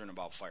our children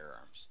about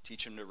firearms.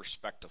 Teach them to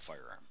respect a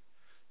firearm.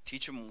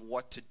 Teach them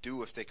what to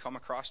do if they come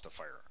across a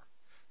firearm,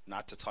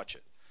 not to touch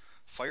it.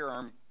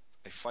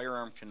 A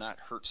firearm cannot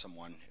hurt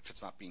someone if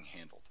it's not being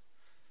handled.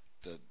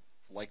 The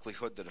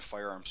likelihood that a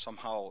firearm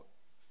somehow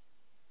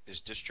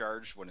is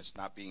discharged when it's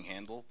not being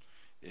handled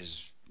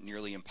is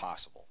nearly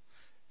impossible.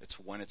 It's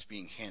when it's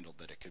being handled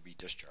that it could be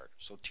discharged.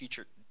 So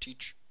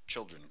teach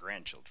children,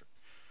 grandchildren,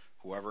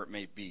 whoever it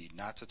may be,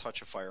 not to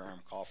touch a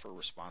firearm. Call for a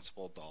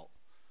responsible adult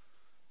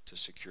to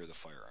secure the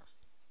firearm.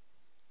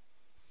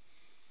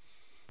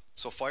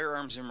 So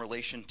firearms in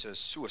relation to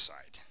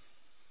suicide.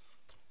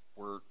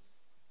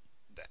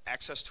 The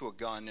access to a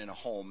gun in a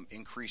home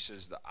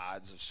increases the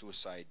odds of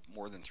suicide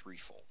more than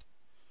threefold.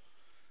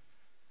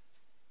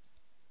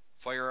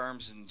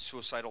 Firearms and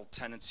suicidal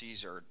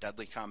tendencies are a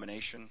deadly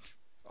combination,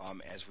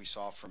 as we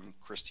saw from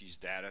Christie's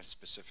data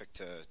specific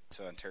to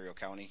Ontario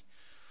County.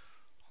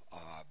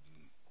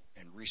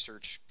 And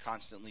research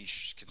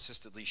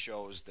consistently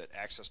shows that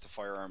access to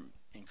firearm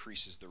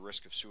increases the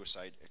risk of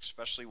suicide,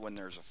 especially when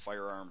there's a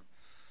firearm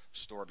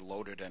stored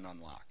loaded and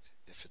unlocked.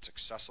 If it's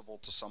accessible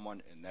to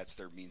someone and that's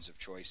their means of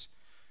choice,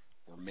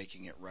 we're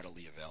making it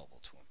readily available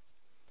to them.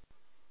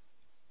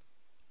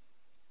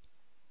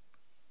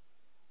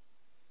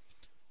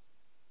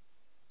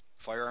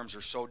 Firearms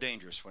are so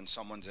dangerous when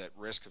someone's at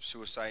risk of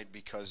suicide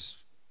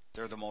because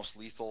they're the most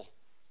lethal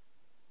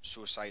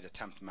suicide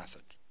attempt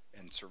method,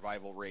 and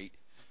survival rate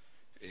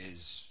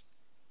is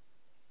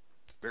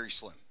very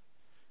slim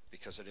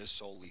because it is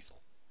so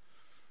lethal.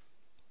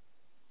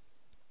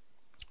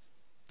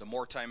 The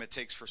more time it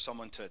takes for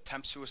someone to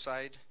attempt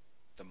suicide,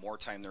 the more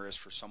time there is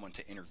for someone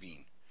to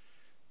intervene,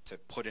 to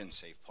put in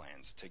safe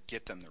plans, to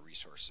get them the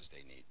resources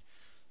they need.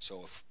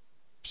 So if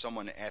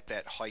someone at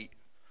that height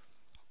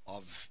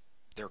of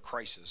their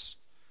crisis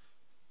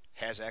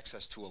has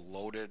access to a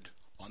loaded,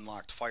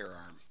 unlocked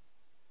firearm,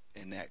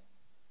 in that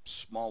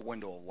small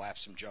window of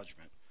lapse in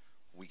judgment,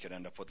 we could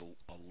end up with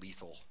a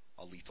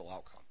lethal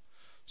outcome.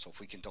 So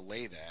if we can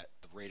delay that,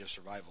 the rate of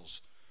survival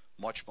is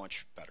much,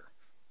 much better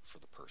for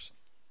the person.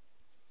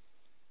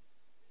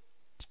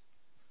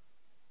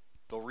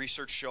 Though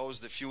research shows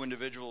that few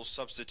individuals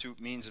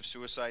substitute means of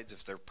suicides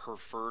if their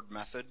preferred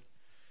method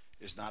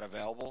is not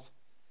available,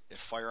 if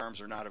firearms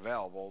are not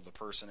available, the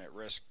person at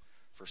risk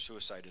for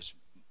suicide is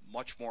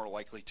much more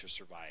likely to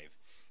survive,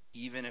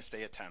 even if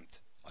they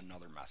attempt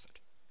another method.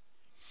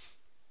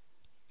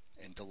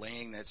 And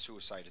delaying that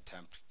suicide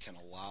attempt can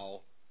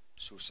allow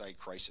suicide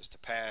crisis to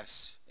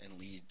pass and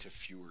lead to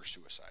fewer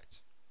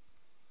suicides.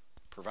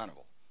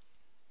 Preventable.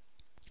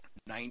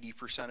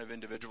 90% of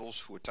individuals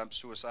who attempt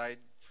suicide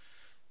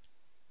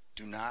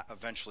do not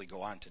eventually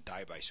go on to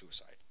die by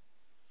suicide.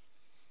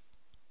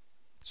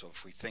 So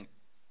if we think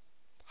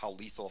how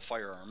lethal a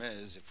firearm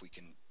is, if we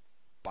can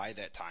buy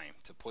that time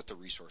to put the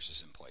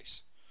resources in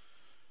place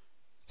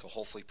to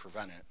hopefully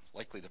prevent it,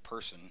 likely the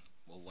person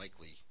will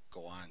likely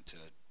go on to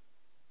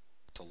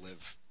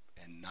live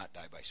and not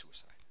die by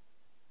suicide.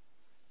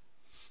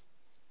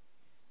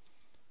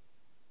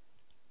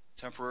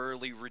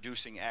 Temporarily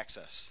reducing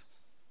access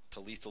to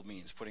lethal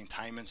means, putting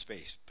time and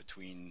space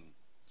between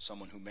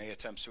someone who may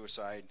attempt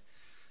suicide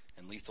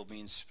and lethal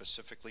means,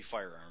 specifically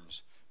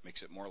firearms,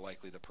 makes it more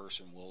likely the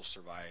person will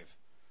survive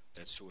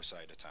that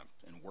suicide attempt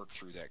and work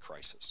through that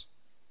crisis.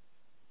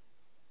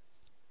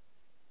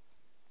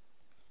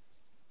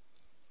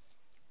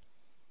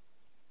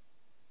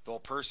 Though a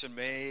person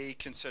may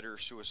consider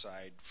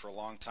suicide for a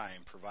long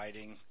time,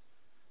 providing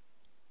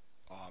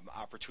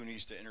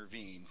opportunities to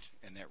intervene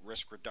and that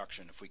risk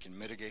reduction, if we can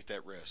mitigate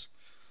that risk,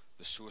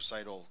 the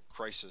suicidal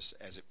crisis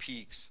as it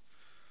peaks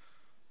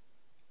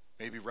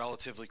may be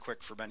relatively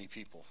quick for many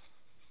people.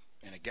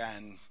 And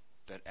again,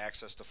 that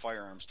access to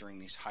firearms during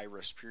these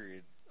high-risk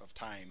period of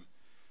time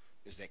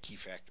is that key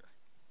factor.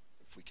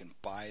 If we can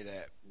buy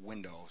that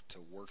window to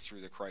work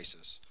through the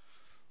crisis,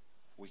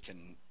 we can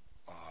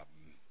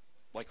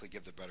likely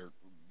give the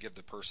give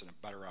the person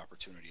a better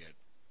opportunity at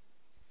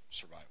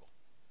survival.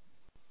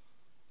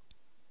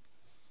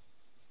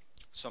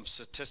 Some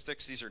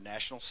statistics, these are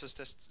national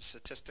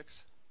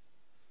statistics,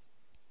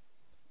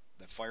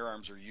 that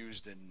firearms are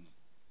used in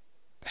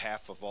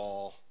half of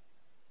all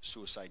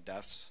suicide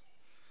deaths,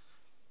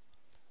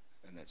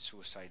 and that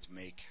suicides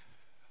make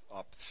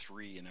up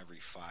 3 in every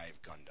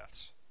 5 gun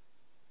deaths.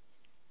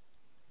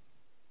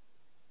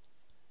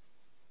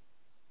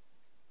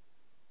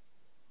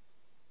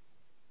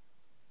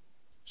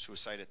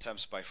 Suicide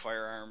attempts by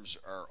firearms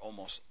are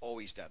almost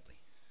always deadly.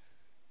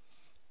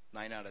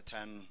 9 out of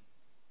 10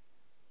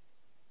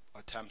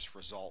 attempts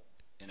result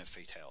in a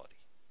fatality.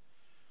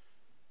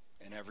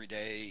 And every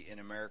day in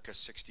America,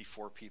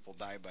 64 people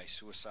die by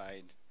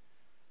suicide.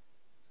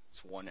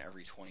 It's 1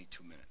 every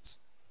 22 minutes.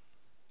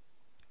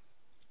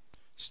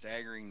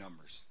 Staggering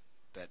numbers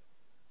that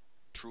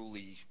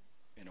truly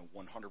in a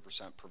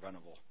 100%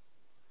 preventable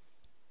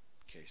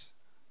case.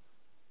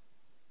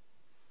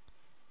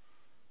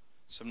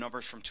 Some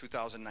numbers from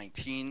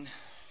 2019,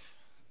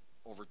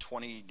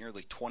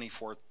 nearly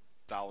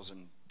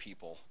 24,000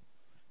 people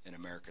in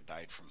America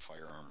died from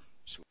firearm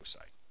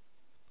suicide.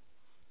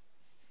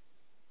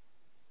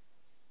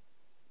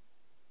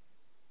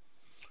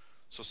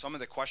 So some of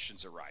the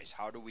questions arise.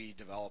 How do we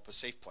develop a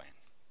safe plan?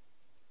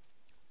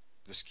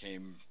 This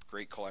came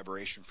great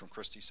collaboration from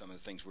Christy. Some of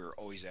the things we were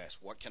always asked,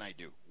 what can I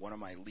do? What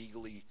am I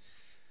legally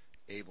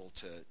able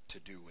to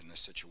do in this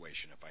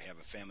situation? If I have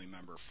a family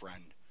member,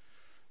 friend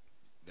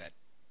that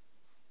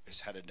is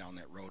headed down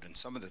that road. And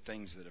some of the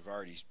things that I've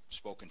already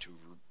spoken to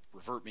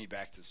revert me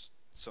back to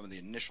some of the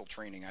initial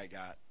training I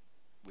got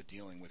with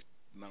dealing with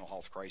mental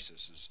health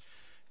crisis. Is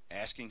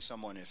asking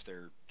someone if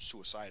they're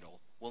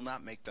suicidal will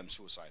not make them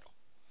suicidal.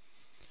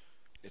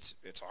 It's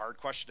a hard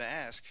question to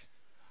ask,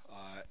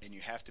 and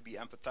you have to be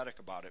empathetic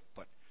about it,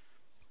 but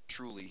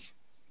truly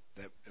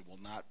that it will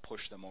not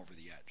push them over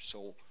the edge.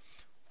 So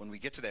when we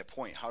get to that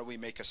point, how do we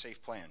make a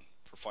safe plan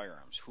for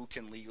firearms? Who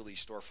can legally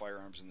store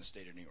firearms in the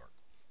state of New York?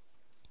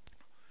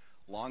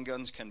 Long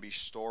guns can be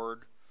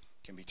stored,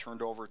 can be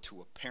turned over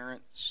to a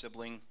parent,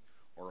 sibling,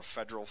 or a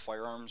federal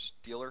firearms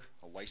dealer,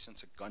 a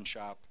licensed gun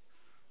shop,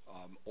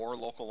 or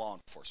local law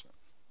enforcement.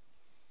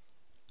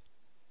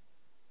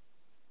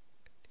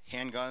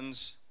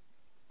 Handguns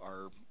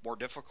are more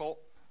difficult.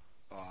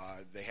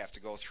 They have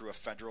to go through a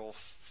federal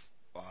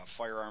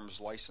firearms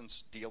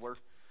license dealer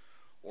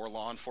or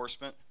law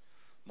enforcement.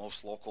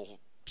 Most local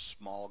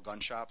small gun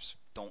shops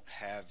don't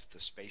have the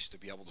space to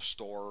be able to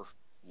store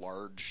a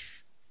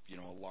large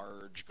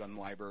gun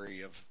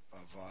library of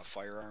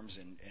firearms,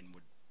 and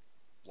would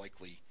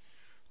likely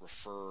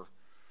refer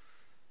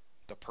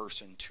the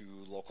person to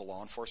local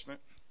law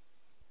enforcement.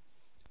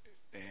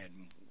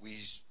 And we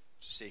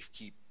safe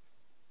keep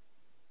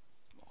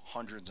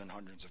hundreds and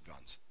hundreds of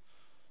guns.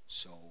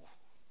 So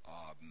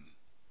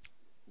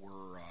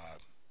we're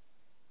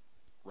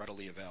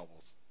readily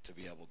available to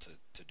be able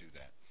to do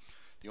that.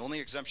 The only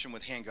exemption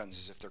with handguns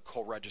is if they're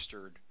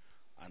co-registered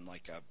on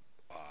like a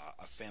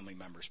family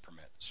member's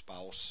permit,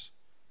 spouse,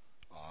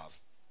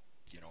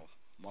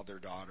 mother,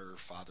 daughter,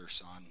 father,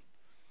 son.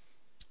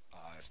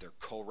 If they're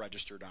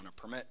co-registered on a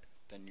permit,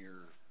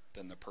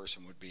 then the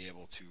person would be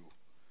able to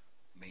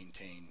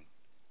maintain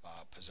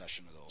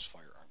possession of those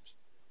firearms.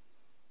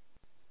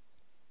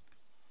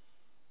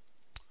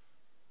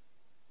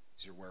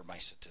 These are where my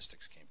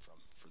statistics came from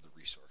for the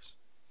resource.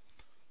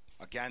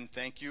 Again,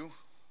 thank you,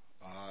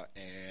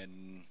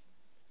 and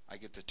I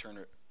get to turn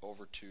it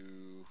over to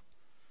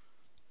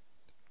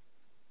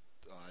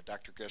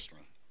Dr.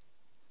 Gistring.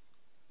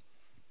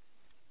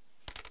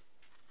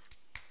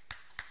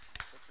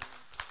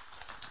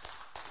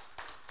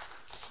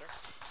 Sir.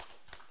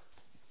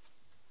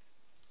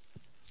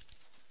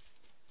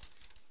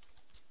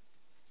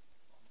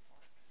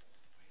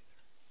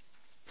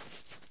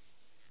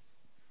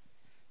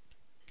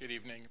 Good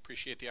evening.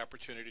 Appreciate the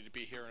opportunity to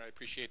be here, and I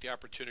appreciate the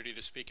opportunity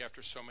to speak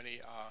after so many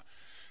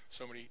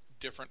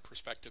different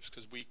perspectives,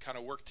 because we kind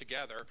of work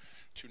together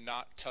to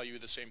not tell you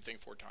the same thing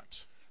 4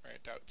 times. Right?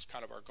 That's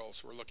kind of our goal.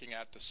 So we're looking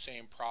at the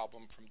same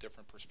problem from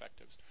different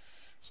perspectives.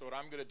 So what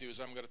I'm going to do is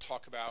I'm going to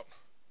talk about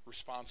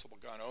responsible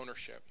gun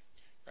ownership,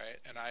 right?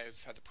 And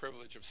I've had the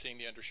privilege of seeing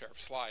the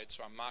undersheriff's slide,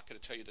 so I'm not going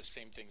to tell you the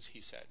same things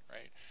he said,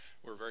 right?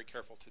 We're very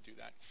careful to do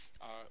that.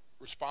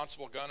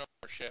 Responsible gun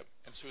ownership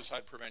and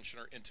suicide prevention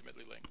are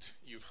intimately linked.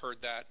 You've heard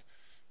that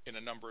in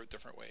a number of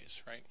different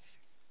ways, right?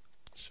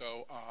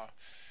 So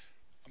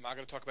I'm not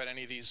going to talk about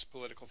any of these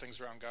political things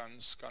around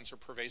guns. Guns are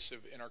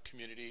pervasive in our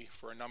community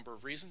for a number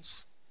of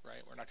reasons.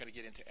 Right? We're not going to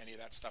get into any of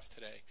that stuff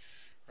today,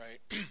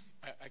 right?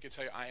 I can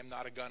tell you I am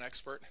not a gun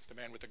expert. The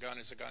man with the gun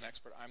is a gun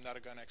expert. I'm not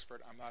a gun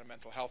expert. I'm not a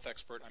mental health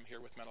expert. I'm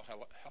here with mental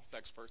health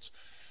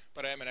experts.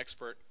 But I am an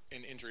expert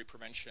in injury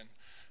prevention,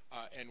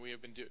 and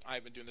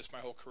I've been doing this my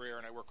whole career,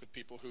 and I work with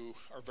people who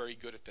are very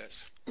good at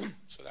this.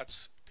 So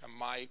that's kind of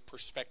my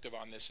perspective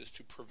on this, is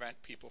to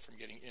prevent people from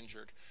getting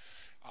injured.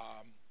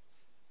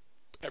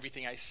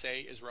 everything I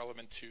say is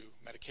relevant to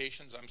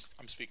medications.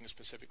 I'm speaking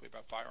specifically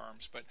about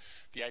firearms, but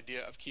the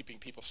idea of keeping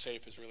people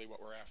safe is really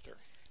what we're after,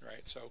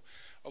 right? So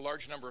a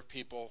large number of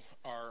people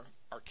are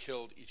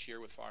killed each year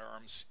with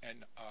firearms,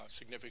 and a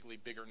significantly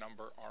bigger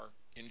number are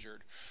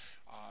injured.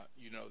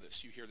 You know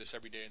this. You hear this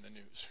every day in the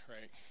news,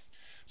 right?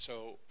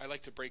 So I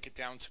like to break it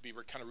down to be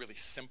kind of really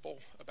simple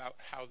about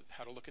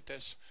how to look at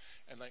this,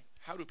 and like,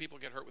 how do people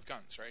get hurt with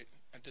guns, right?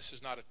 And this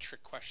is not a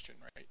trick question,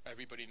 right?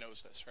 Everybody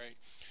knows this, right?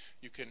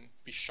 You can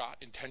be shot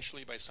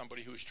intentionally by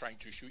somebody who is trying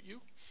to shoot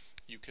you.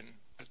 You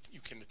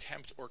can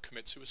attempt or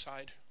commit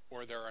suicide,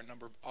 or there are a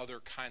number of other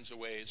kinds of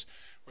ways,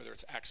 whether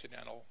it's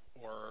accidental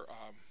or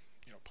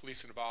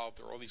police involved,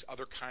 or all these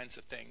other kinds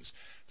of things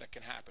that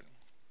can happen.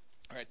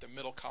 All right, the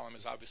middle column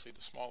is obviously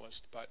the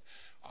smallest, but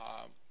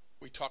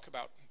we talk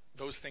about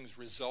those things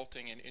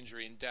resulting in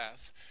injury and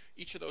death.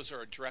 Each of those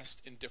are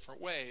addressed in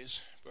different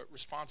ways, but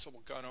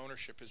responsible gun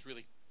ownership is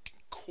really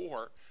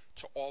core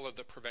to all of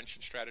the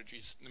prevention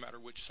strategies, no matter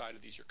which side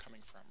of these you're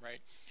coming from, right?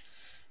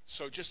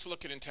 So just to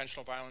look at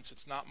intentional violence,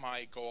 it's not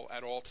my goal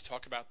at all to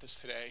talk about this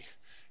today,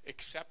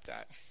 except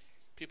that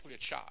people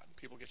get shot.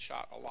 People get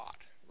shot a lot,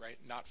 right?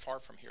 Not far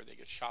from here, they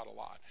get shot a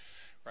lot,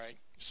 right?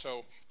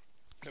 So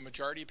the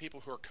majority of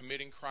people who are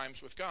committing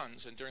crimes with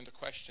guns, and during the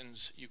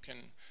questions you can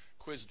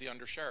quiz the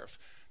undersheriff,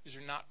 these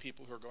are not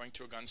people who are going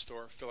to a gun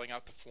store, filling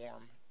out the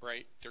form,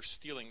 right? They're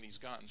stealing these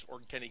guns or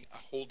getting a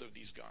hold of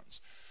these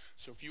guns.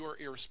 So if you are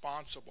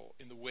irresponsible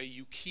in the way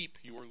you keep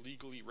your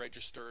legally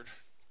registered,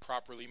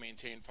 properly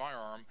maintained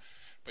firearm,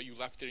 but you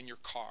left it in your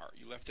car,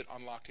 you left it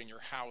unlocked in your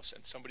house,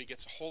 and somebody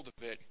gets a hold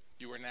of it,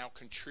 you are now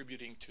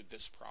contributing to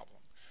this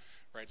problem,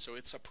 right? So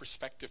it's a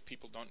perspective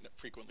people don't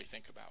frequently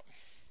think about,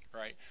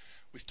 right?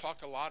 We've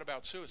talked a lot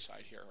about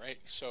suicide here, right?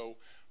 So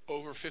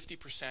over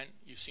 50%,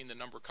 you've seen the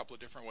number a couple of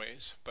different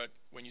ways, but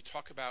when you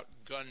talk about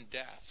gun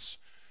deaths,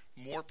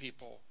 more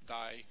people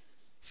die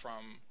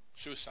from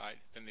suicide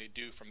than they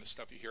do from the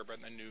stuff you hear about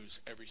in the news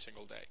every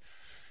single day.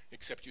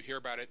 Except you hear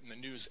about it in the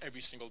news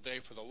every single day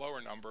for the lower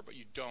number, but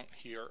you don't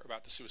hear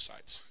about the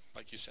suicides.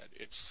 Like you said,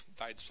 it's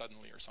died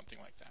suddenly or something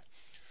like that.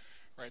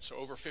 Right? So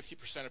over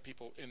 50% of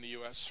people in the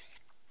U.S.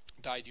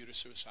 die due to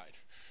suicide,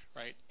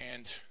 right?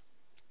 And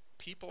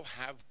people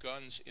have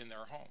guns in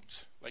their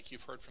homes, like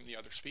you've heard from the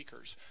other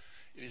speakers.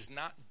 It is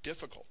not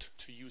difficult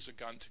to use a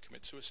gun to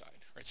commit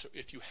suicide, right? So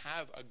if you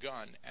have a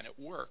gun and it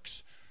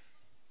works,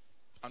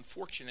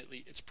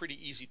 unfortunately, it's pretty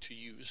easy to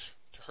use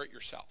to hurt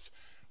yourself.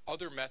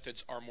 Other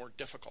methods are more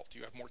difficult.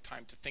 You have more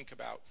time to think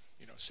about,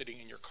 sitting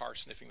in your car,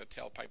 sniffing the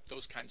tailpipe,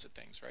 those kinds of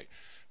things, right?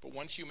 But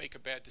once you make a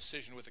bad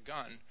decision with a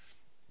gun,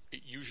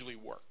 it usually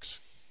works,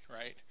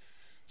 right?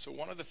 So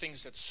one of the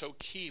things that's so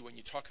key when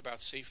you talk about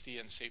safety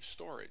and safe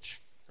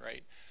storage,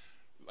 right?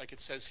 Like it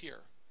says here,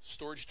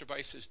 storage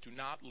devices do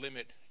not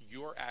limit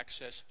your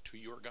access to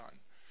your gun,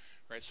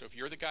 right? So if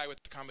you're the guy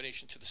with the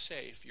combination to the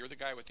safe, you're the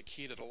guy with the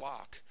key to the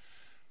lock,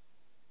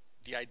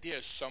 the idea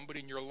is somebody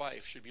in your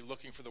life should be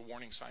looking for the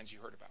warning signs you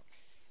heard about,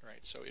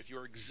 right? So if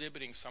you're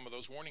exhibiting some of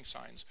those warning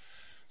signs,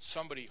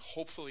 somebody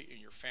hopefully in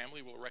your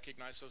family will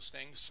recognize those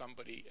things.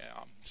 Somebody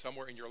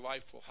somewhere in your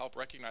life will help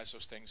recognize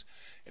those things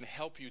and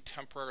help you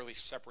temporarily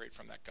separate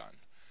from that gun.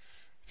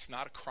 It's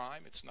not a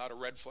crime. It's not a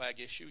red flag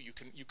issue. You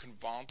can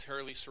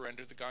voluntarily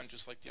surrender the gun,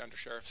 just like the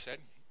undersheriff said,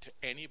 to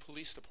any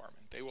police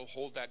department. They will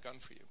hold that gun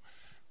for you,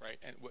 right?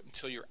 And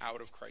until you're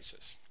out of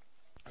crisis.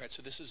 All right,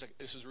 so this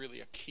is really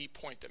a key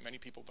point that many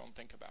people don't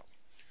think about.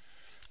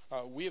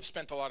 We have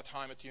spent a lot of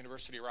time at the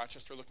University of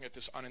Rochester looking at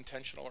this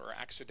unintentional or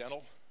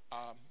accidental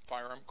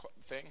firearm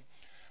thing.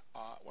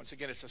 Once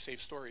again, it's a safe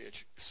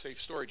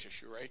storage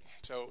issue, right?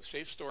 So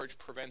safe storage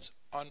prevents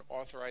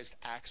unauthorized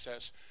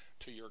access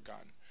to your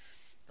gun.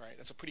 Right?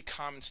 That's a pretty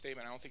common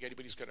statement. I don't think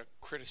anybody's going to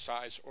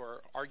criticize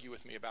or argue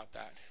with me about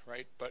that,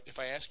 right? But if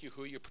I ask you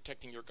who you're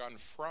protecting your gun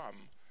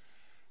from,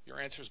 your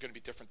answer is going to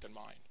be different than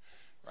mine.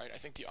 Right? I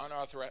think the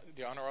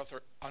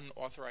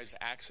unauthorized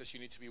access you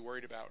need to be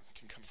worried about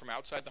can come from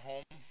outside the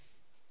home,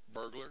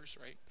 burglars,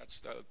 right? That's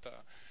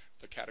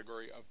the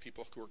category of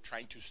people who are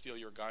trying to steal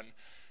your gun.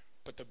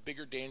 But the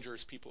bigger danger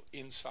is people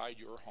inside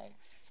your home.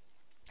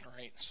 All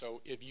right?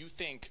 So if you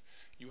think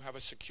you have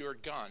a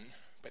secured gun,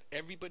 but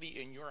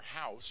everybody in your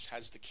house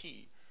has the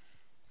key,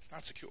 it's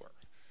not secure.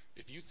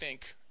 If you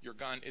think your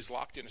gun is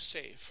locked in a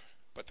safe,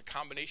 but the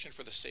combination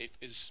for the safe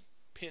is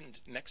pinned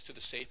next to the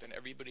safe and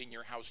everybody in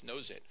your house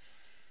knows it,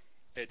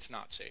 it's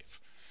not safe,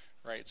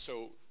 right?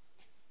 So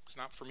it's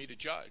not for me to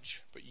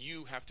judge, but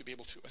you have to be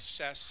able to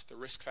assess the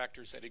risk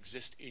factors that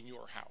exist in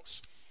your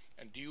house.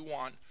 And do you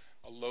want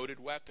a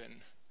loaded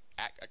weapon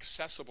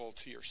accessible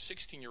to your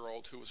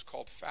 16-year-old who was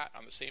called fat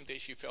on the same day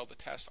she failed the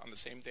test, on the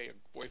same day a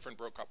boyfriend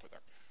broke up with her,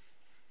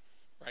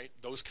 right?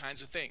 Those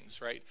kinds of things,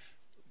 right?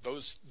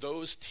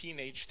 Those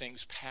teenage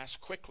things pass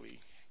quickly,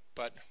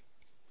 but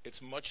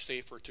it's much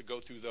safer to go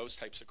through those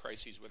types of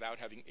crises without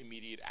having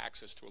immediate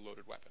access to a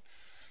loaded weapon.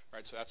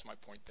 Right, so that's my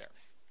point there.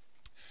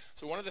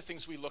 So one of the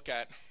things we look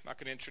at, I'm not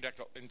going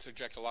to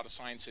interject a lot of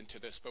science into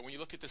this, but when you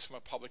look at this from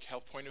a public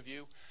health point of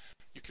view,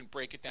 you can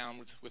break it down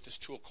with this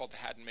tool called the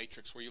Haddon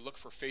Matrix, where you look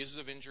for phases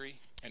of injury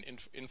and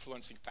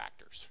influencing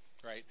factors,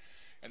 right?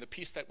 And the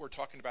piece that we're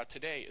talking about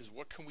today is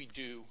what can we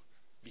do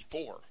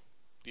before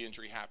the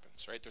injury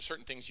happens, right? There's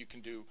certain things you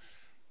can do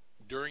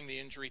during the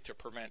injury to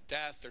prevent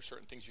death. There's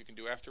certain things you can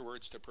do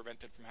afterwards to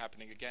prevent it from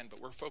happening again.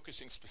 But we're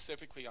focusing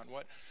specifically on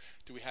what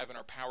do we have in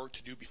our power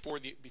to do before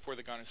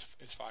the gun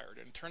is fired.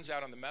 And it turns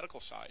out on the medical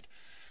side,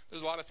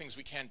 there's a lot of things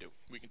we can do.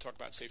 We can talk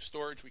about safe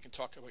storage. We can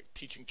talk about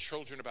teaching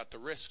children about the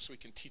risks. We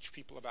can teach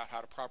people about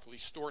how to properly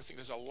store things.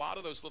 There's a lot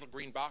of those little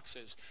green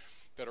boxes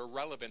that are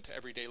relevant to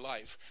everyday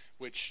life,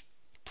 which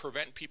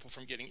prevent people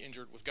from getting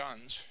injured with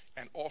guns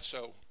and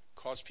also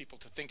cause people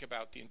to think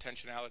about the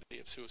intentionality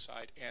of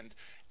suicide and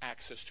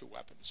access to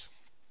weapons,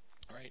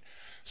 right?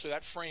 So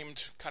that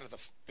framed kind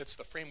of it's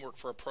the framework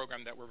for a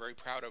program that we're very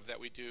proud of that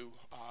we do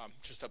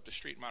just up the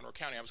street in Monroe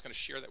County. I was going to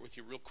share that with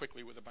you real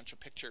quickly with a bunch of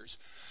pictures,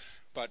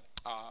 but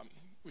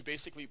we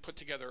basically put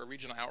together a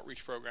regional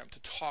outreach program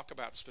to talk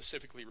about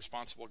specifically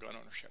responsible gun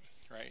ownership,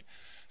 right?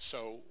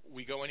 So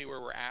we go anywhere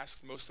we're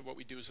asked. Most of what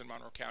we do is in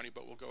Monroe County,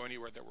 but we'll go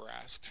anywhere that we're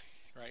asked,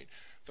 right?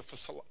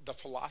 The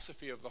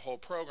philosophy of the whole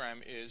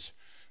program is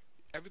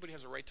everybody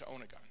has a right to own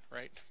a gun,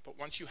 right? But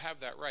once you have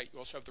that right, you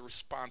also have the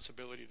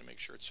responsibility to make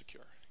sure it's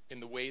secure in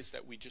the ways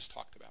that we just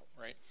talked about,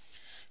 right?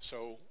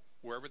 So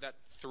wherever that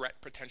threat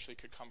potentially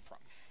could come from,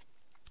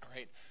 all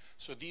right?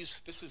 So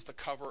this is the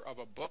cover of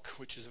a book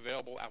which is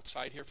available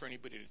outside here for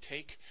anybody to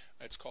take.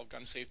 It's called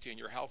Gun Safety and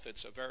Your Health.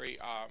 It's a very,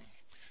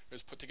 it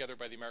was put together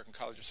by the American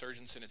College of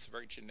Surgeons, and it's a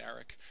very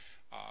generic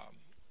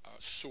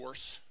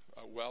source,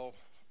 a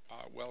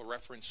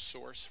well-referenced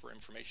source for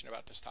information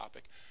about this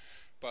topic.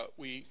 But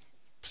we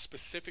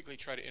specifically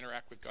try to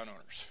interact with gun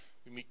owners.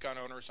 We meet gun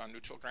owners on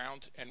neutral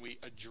ground and we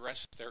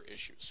address their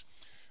issues.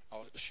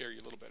 I'll share you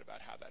a little bit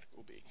about how that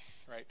will be,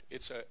 right?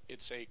 It's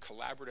a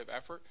collaborative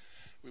effort.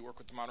 We work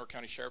with the Monroe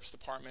County Sheriff's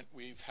Department.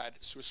 We've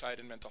had suicide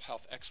and mental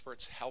health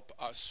experts help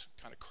us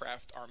kind of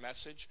craft our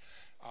message,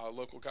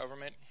 local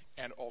government,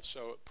 and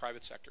also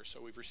private sector.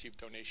 So we've received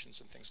donations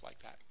and things like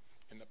that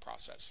in the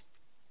process.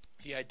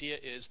 The idea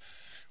is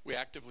we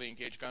actively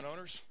engage gun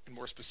owners and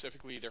more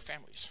specifically their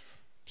families.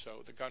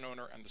 So the gun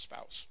owner and the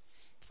spouse,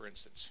 for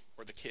instance,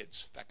 or the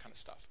kids, that kind of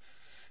stuff.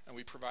 And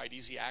we provide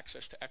easy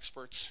access to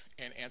experts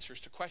and answers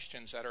to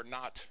questions that are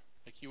not,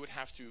 like you would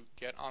have to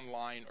get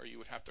online or you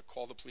would have to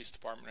call the police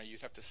department or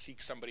you'd have to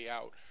seek somebody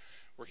out.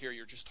 Where here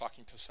you're just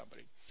talking to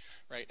somebody,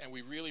 right? And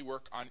we really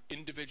work on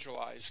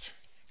individualized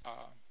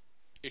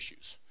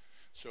issues.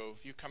 So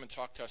if you come and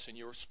talk to us and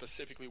you're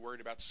specifically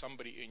worried about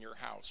somebody in your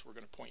house, we're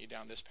going to point you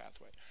down this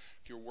pathway.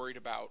 If you're worried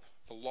about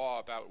the law,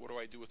 about what do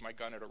I do with my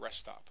gun at a rest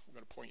stop, we're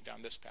going to point you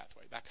down this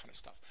pathway, that kind of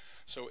stuff.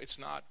 So it's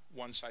not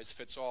one size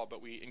fits all,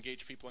 but we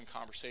engage people in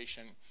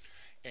conversation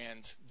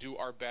and do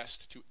our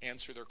best to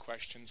answer their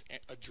questions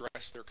and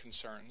address their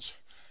concerns.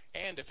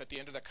 And if at the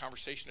end of that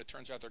conversation it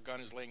turns out their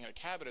gun is laying in a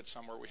cabinet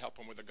somewhere, we help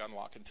them with a gun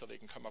lock until they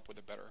can come up with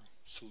a better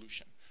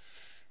solution,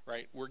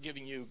 right? We're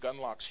giving you gun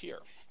locks here.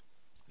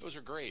 Those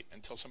are great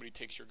until somebody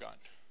takes your gun,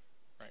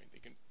 right?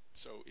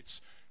 So it's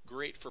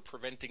great for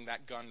preventing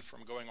that gun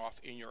from going off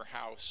in your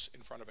house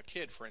in front of a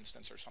kid, for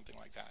instance, or something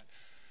like that.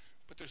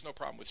 But there's no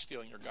problem with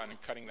stealing your gun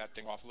and cutting that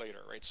thing off later,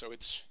 right? So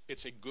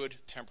it's a good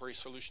temporary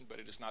solution, but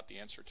it is not the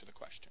answer to the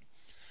question,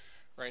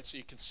 right? So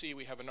you can see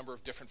we have a number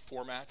of different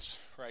formats,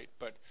 right?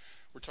 But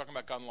we're talking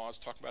about gun laws,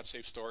 talking about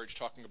safe storage,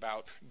 talking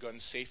about gun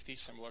safety,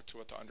 similar to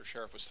what the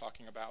undersheriff was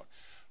talking about,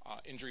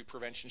 injury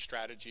prevention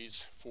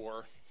strategies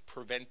for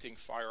preventing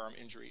firearm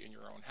injury in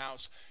your own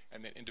house,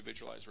 and then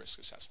individualized risk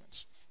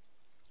assessments.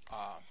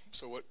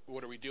 So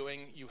what are we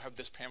doing? You have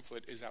this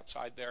pamphlet is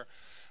outside there.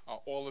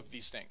 All of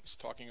these things,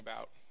 talking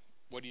about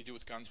what do you do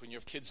with guns when you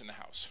have kids in the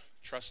house.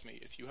 Trust me,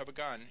 if you have a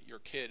gun, your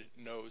kid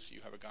knows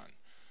you have a gun.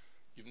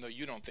 Even though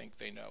you don't think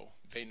they know,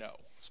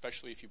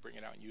 especially if you bring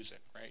it out and use it,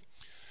 right?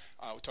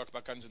 We talk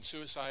about guns and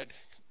suicide.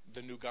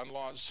 The new gun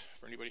laws,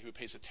 for anybody who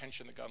pays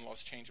attention, the gun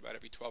laws change about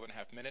every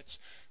 12.5 minutes.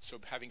 So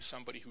having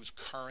somebody who's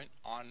current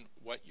on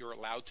what you're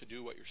allowed to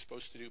do, what you're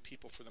supposed to do,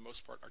 people for the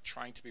most part are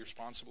trying to be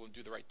responsible and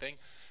do the right thing,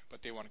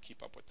 but they want to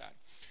keep up with that.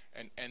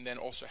 And then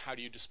also, how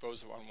do you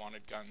dispose of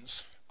unwanted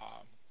guns?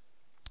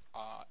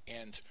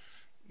 And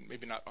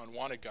maybe not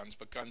unwanted guns,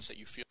 but guns that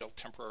you feel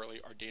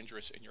temporarily are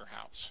dangerous in your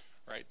house,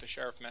 right? The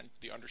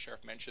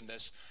undersheriff mentioned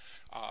this.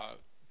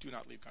 Do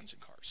not leave guns in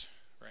cars.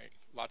 Right?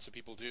 Lots of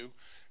people do.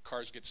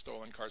 Cars get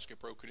stolen, cars get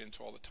broken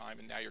into all the time,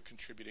 and now you're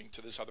contributing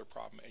to this other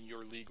problem, and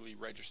your legally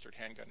registered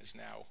handgun is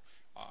now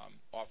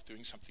off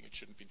doing something it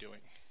shouldn't be doing,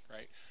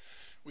 right?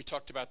 We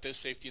talked about this.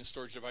 Safety and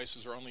storage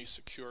devices are only as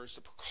secure as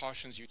the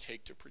precautions you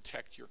take to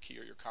protect your key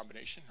or your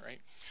combination, right?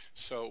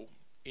 So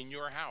in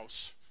your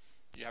house,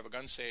 you have a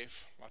gun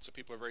safe. Lots of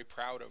people are very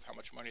proud of how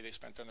much money they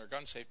spent on their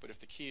gun safe, but if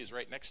the key is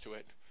right next to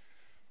it,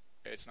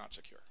 it's not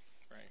secure,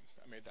 right?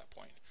 I made that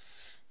point.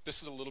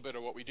 This is a little bit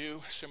of what we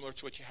do, similar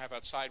to what you have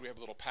outside. We have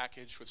a little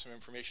package with some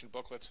information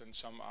booklets and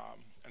some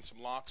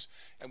locks,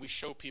 and we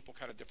show people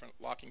kind of different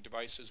locking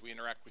devices. We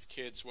interact with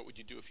kids. What would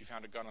you do if you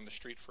found a gun on the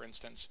street, for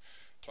instance?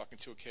 Talking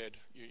to a kid,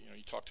 you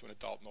talk to an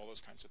adult and all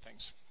those kinds of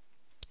things.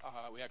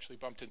 We actually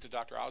bumped into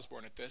Dr.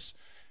 Osborne at this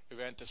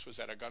event. This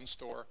was at a gun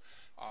store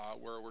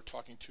where we're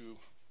talking to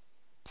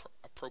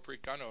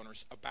appropriate gun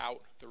owners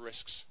about the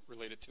risks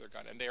related to their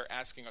gun, and they are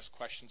asking us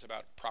questions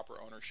about proper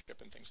ownership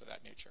and things of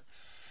that nature.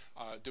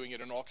 Doing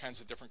it in all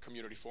kinds of different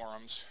community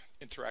forums,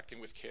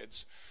 interacting with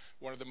kids.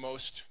 One of the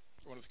most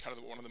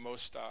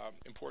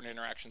important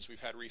interactions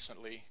we've had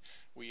recently,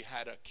 we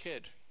had a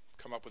kid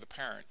come up with a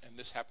parent, and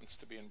this happens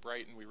to be in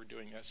Brighton. We were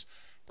doing this.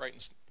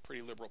 Brighton's a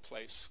pretty liberal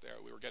place there.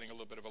 We were getting a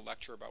little bit of a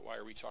lecture about why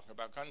are we talking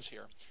about guns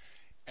here.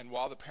 And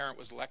while the parent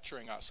was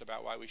lecturing us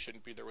about why we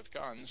shouldn't be there with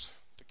guns,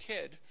 the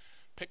kid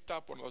picked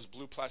up one of those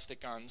blue plastic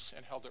guns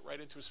and held it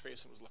right into his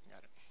face and was looking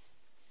at it.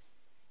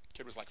 The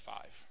kid was like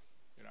 5,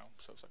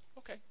 so it's like,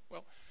 okay,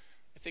 well,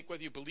 I think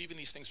whether you believe in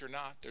these things or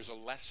not, there's a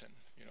lesson.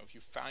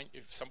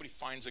 If somebody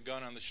finds a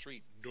gun on the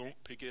street, don't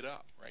pick it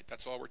up, right?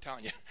 That's all we're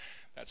telling you.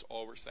 That's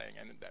all we're saying.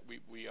 And that we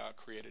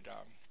created,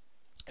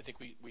 I think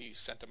we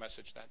sent a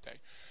message that day.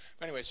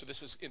 But anyway, so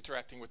this is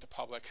interacting with the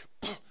public.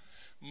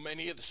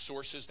 Many of the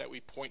sources that we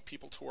point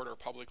people toward are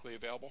publicly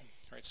available,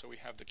 right? So we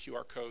have the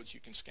QR codes. You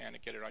can scan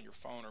it, get it on your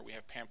phone, or we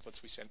have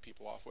pamphlets we send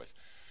people off with.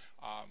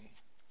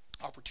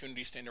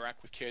 Opportunities to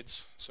interact with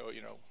kids. So,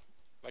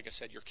 like I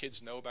said, your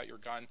kids know about your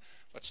gun.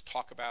 Let's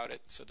talk about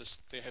it. So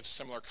they have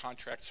similar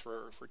contracts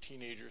for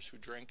teenagers who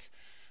drink,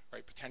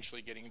 right?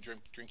 Potentially getting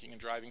drinking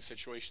and driving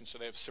situations. So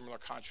they have similar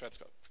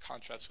contracts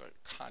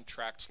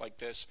like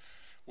this,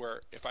 where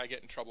if I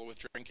get in trouble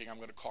with drinking, I'm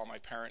going to call my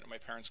parent, and my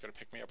parent's going to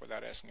pick me up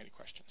without asking any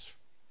questions.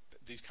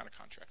 These kind of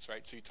contracts,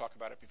 right? So you talk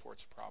about it before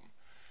it's a problem,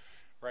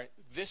 right?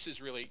 This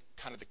is really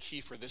kind of the key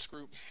for this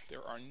group.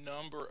 There are a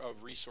number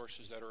of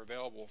resources that are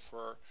available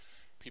for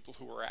people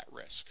who are at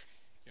risk.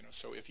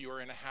 So if you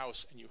are in a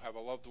house and you have a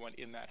loved one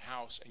in that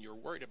house and you're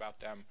worried about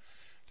them,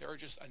 there are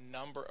just a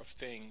number of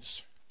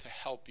things to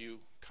help you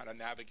kind of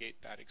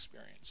navigate that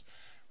experience,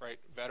 right?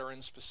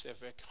 Veteran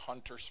specific,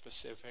 hunter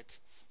specific,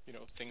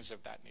 things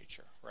of that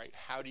nature, right?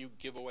 How do you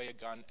give away a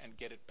gun and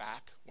get it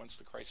back once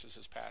the crisis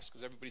has passed?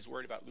 Because everybody's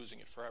worried about losing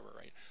it forever,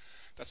 right?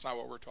 That's not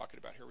what we're talking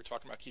about here. We're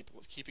talking about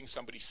keeping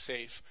somebody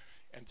safe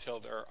until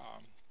they're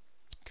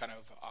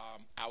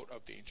out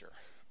of danger.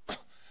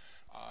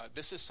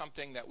 This is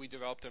something that we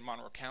developed in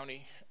Monroe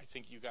County. I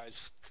think you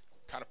guys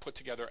kind of put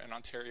together an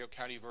Ontario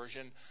County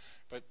version,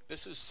 but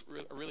this is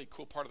a really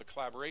cool part of the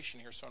collaboration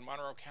here. So in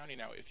Monroe County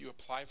now, if you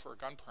apply for a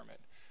gun permit,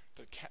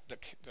 the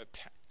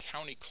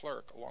county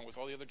clerk, along with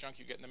all the other junk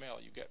you get in the mail,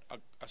 you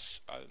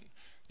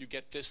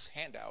get this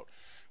handout,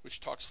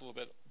 which talks a little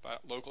bit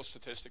about local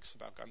statistics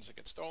about guns that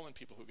get stolen,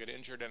 people who get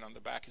injured, and on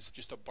the back is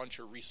just a bunch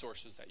of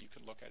resources that you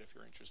can look at if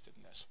you're interested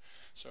in this.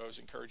 So I was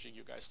encouraging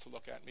you guys to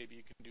look at. Maybe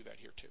you can do that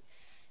here too.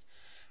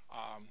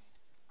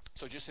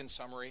 So just in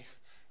summary,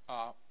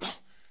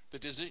 the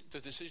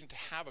decision to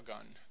have a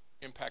gun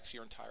impacts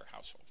your entire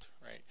household,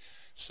 right?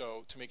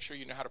 So to make sure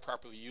you know how to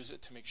properly use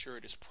it, to make sure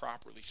it is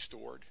properly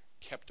stored,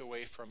 kept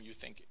away from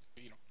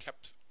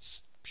kept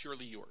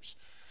purely yours,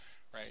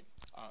 right?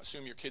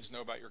 Assume your kids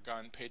know about your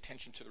gun, pay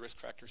attention to the risk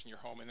factors in your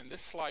home, and then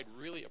this slide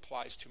really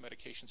applies to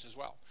medications as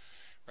well,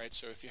 right?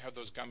 So if you have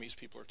those gummies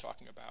people are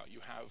talking about,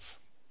 you have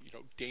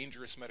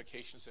dangerous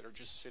medications that are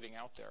just sitting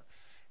out there.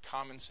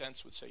 Common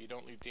sense would say you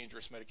don't leave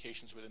dangerous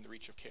medications within the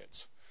reach of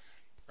kids,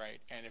 right?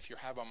 And if you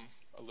have them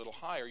a little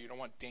higher, you don't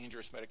want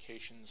dangerous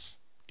medications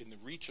in the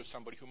reach of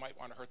somebody who might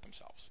want to hurt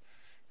themselves,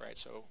 right?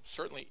 So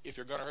certainly if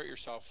you're going to hurt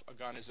yourself, a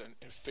gun is an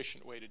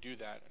efficient way to do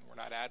that, and we're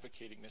not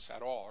advocating this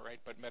at all, right?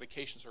 But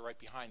medications are right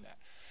behind that,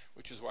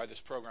 which is why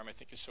this program I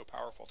think is so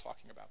powerful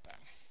talking about that.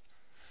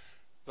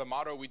 The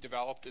motto we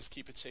developed is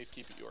keep it safe,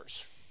 keep it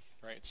yours,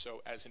 right?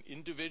 So as an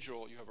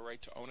individual, you have a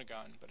right to own a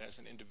gun, but as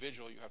an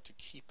individual, you have to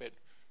keep it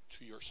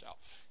to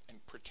yourself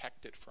and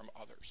protect it from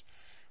others,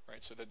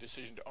 right? So the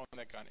decision to own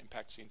that gun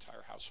impacts the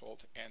entire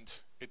household, and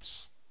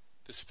this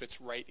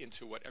fits right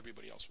into what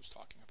everybody else was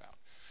talking about.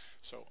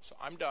 So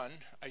I'm done.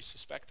 I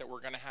suspect that we're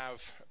going to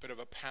have a bit of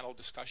a panel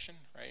discussion,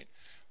 right?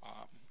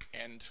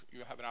 And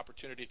you'll have an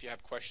opportunity, if you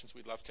have questions,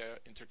 we'd love to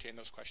entertain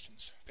those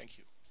questions. Thank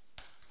you.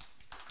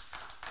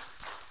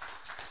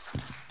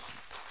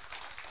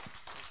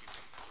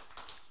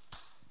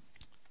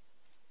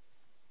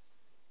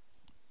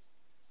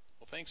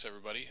 Thanks,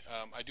 everybody.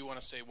 I do want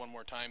to say one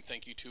more time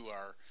thank you to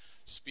our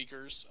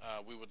speakers.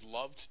 We would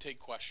love to take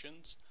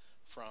questions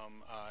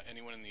from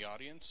anyone in the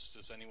audience.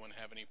 Does anyone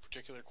have any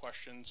particular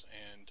questions?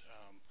 And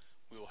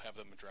we will have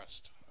them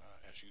addressed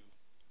as you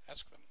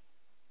ask them.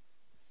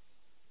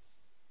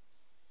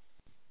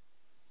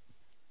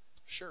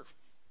 Sure.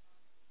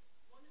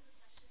 One of the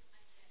questions I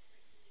get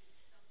frequently with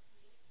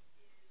Subcommittee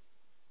is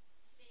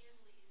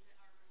families that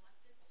are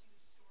reluctant to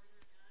store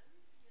their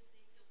guns because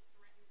they feel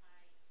threatened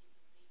by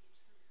maybe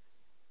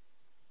intruders.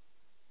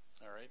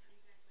 All right. How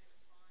you guys might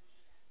respond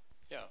to that?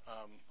 Yeah,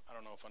 I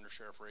don't know if Under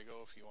Sheriff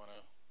Rago, if you want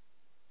to.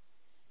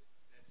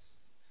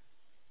 That's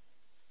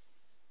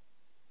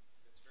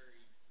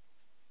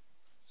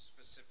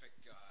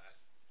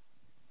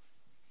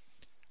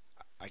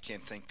I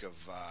can't think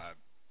of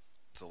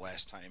the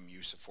last time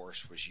use of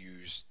force was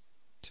used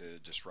to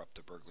disrupt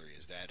a burglary.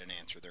 Is that an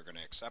answer they're going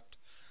to accept?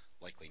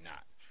 Likely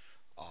not.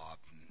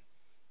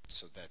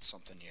 So that's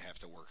something you have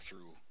to work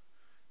through.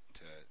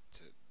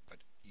 But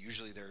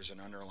usually there's an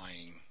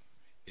underlying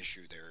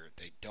issue there.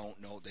 They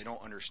don't know. They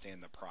don't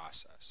understand the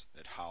process,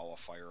 that how a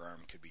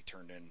firearm could be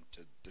turned in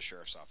to the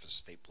sheriff's office,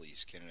 state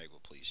police, Canandaigua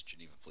police,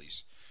 Geneva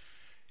police,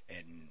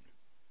 and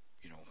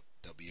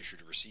they'll be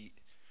issued a receipt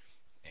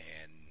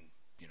and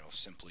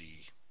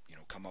simply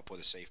come up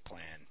with a safe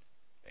plan,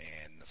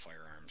 and the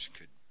firearms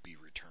could be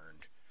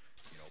returned.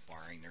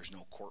 Barring there's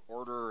no court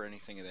order or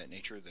anything of that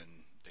nature,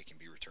 then they can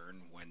be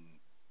returned when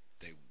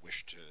they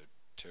wish to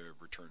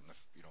return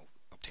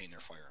obtain their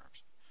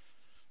firearms.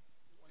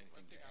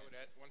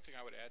 One thing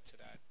I would add to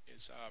that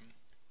is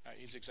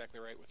he's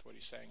exactly right with what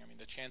he's saying. I mean,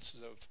 the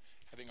chances of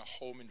having a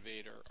home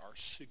invader are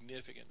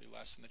significantly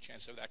less than the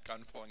chance of that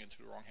gun falling into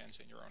the wrong hands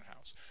in your own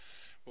house.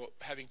 Well,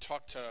 having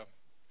talked to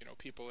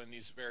people in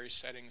these various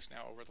settings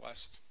now over the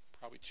last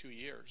probably 2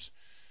 years,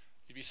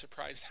 you'd be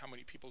surprised how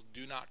many people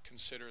do not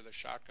consider the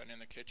shotgun in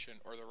the kitchen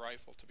or the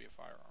rifle to be a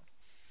firearm,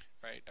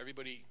 right?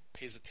 Everybody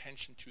pays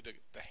attention to the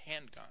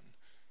handgun,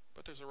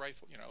 but there's a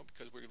rifle,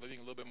 because we're living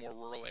in a little bit more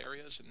rural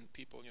areas, and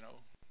people,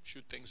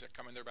 shoot things that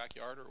come in their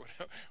backyard or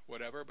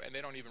whatever, and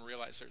they don't even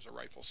realize there's a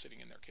rifle sitting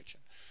in their kitchen.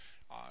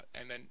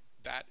 And then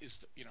that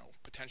is,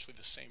 potentially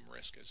the same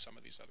risk as some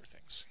of these other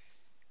things.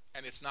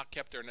 And it's not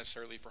kept there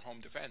necessarily for home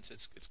defense.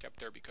 It's kept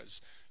there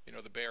because,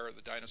 the bear or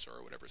the dinosaur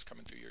or whatever is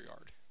coming through your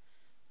yard.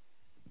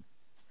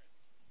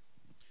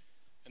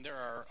 And there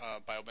are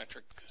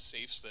biometric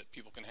safes that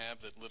people can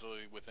have that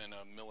literally within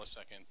a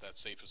millisecond that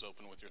safe is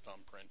open with your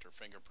thumbprint or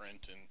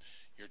fingerprint, and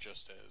you're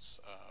just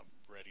as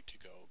ready to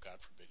go. God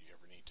forbid you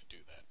ever need to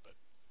do that, but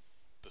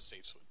the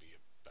safes would be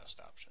a best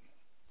option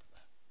for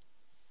that.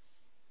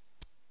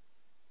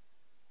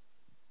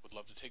 Would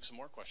love to take some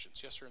more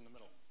questions. Yes, sir, in the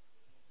middle.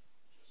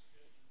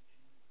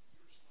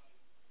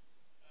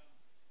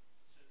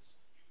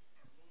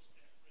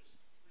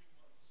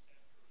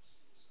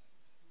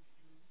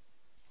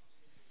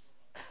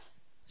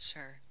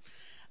 Sure.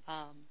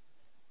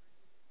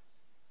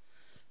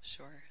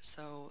 Sure.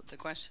 So the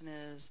question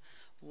is,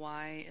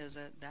 why is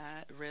it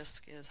that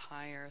risk is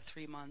higher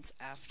 3 months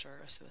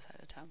after a suicide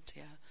attempt?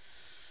 Yeah.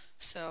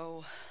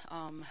 So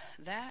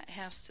that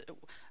has to,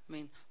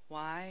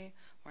 why?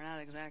 We're not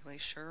exactly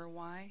sure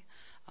why,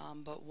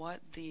 but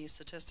what the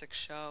statistics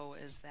show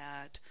is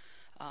that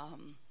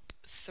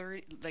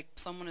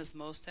someone is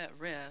most at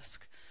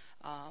risk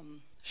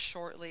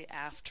shortly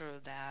after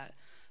that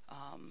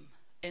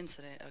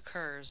incident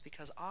occurs,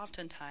 because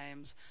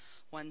oftentimes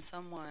when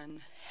someone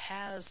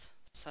has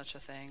such a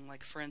thing,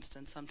 like for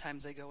instance,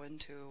 sometimes they go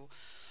into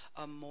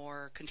a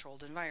more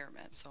controlled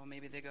environment, so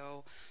maybe they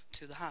go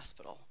to the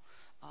hospital,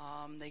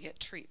 they get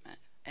treatment,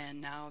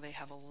 and now they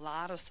have a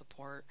lot of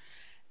support,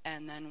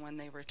 and then when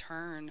they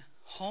return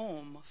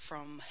home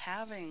from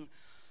having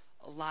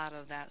a lot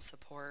of that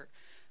support,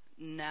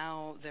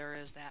 now there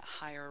is that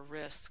higher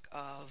risk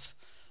of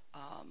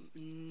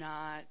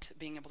not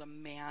being able to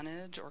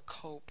manage or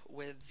cope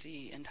with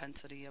the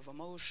intensity of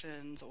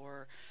emotions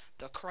or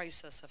the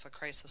crisis, if a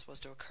crisis was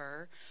to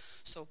occur.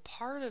 So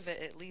part of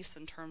it, at least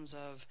in terms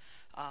of,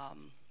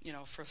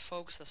 for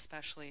folks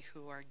especially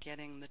who are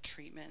getting the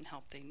treatment and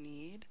help they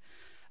need,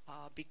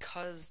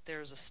 because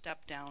there's a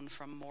step down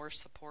from more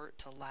support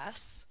to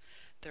less,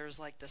 there's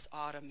like this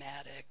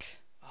automatic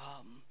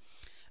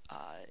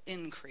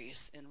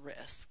increase in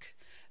risk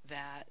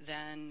that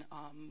then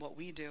what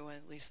we do,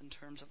 at least in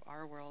terms of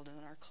our world and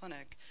in our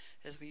clinic,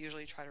 is we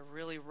usually try to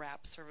really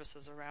wrap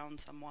services around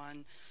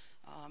someone,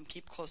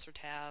 keep closer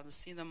tabs,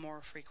 see them more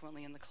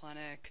frequently in the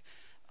clinic,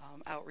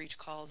 outreach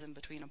calls in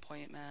between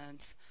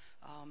appointments,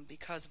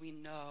 because we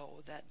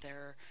know that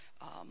there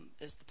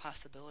is the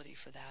possibility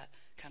for that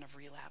kind of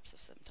relapse of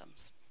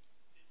symptoms.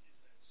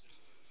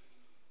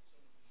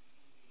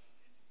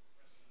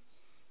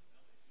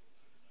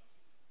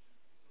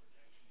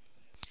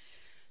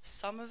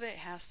 Some of it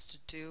has to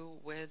do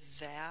with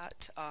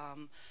that.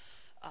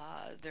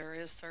 There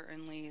is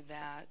certainly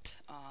that,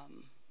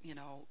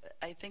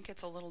 I think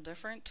it's a little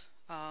different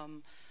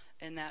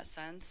in that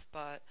sense,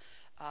 but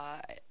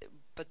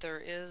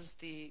there is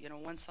the,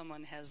 once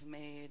someone has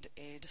made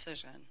a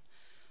decision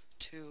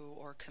to,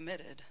 or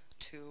committed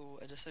to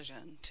a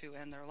decision to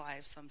end their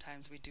life,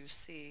 sometimes we do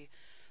see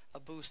a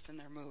boost in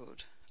their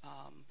mood.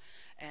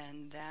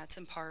 And that's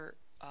in part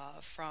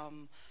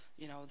from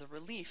the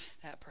relief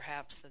that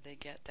perhaps that they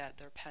get that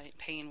their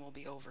pain will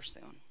be over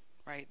soon,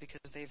 right?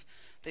 Because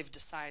they've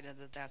decided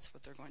that that's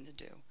what they're going to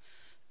do.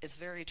 It's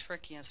very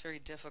tricky and it's very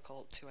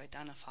difficult to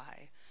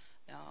identify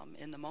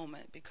in the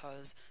moment,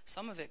 because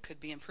some of it could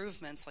be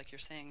improvements, like you're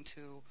saying,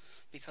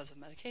 because of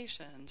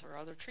medications or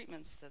other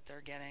treatments that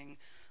they're getting,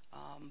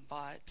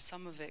 but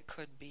some of it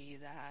could be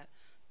that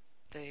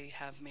they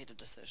have made a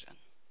decision.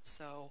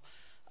 So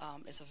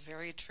it's a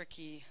very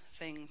tricky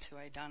thing to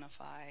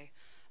identify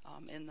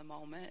in the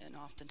moment, and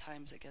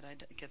oftentimes it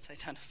gets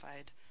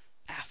identified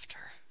after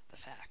the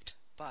fact.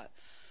 But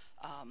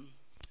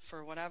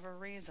for whatever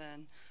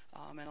reason,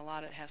 and a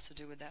lot of it has to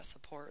do with that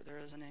support, there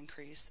is an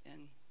increase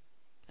in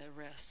the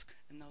risk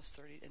in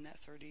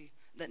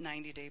that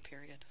 90-day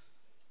period.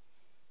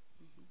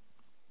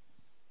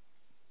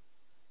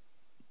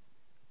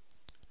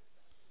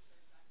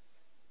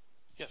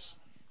 Yes.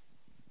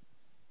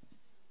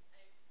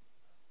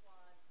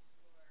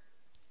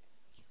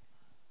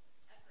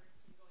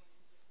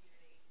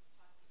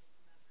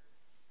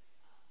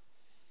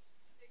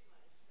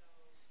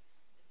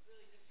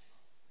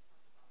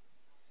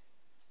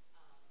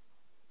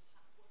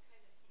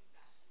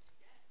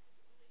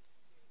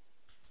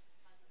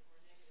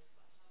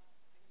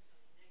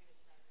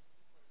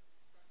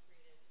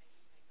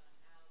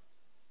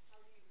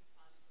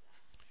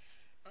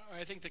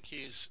 I think the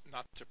key is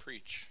not to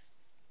preach.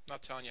 I'm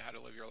not telling you how to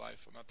live your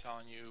life. I'm not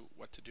telling you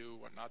what to do,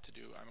 what not to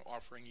do. I'm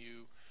offering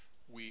you,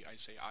 we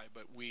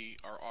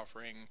are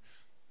offering,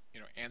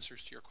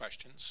 answers to your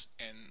questions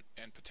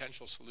and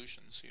potential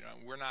solutions.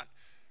 We're not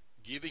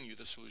giving you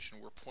the solution.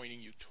 We're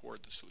pointing you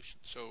toward the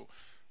solution. So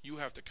you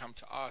have to come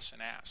to us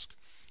and ask.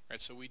 Right,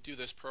 so we do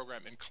this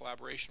program in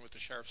collaboration with the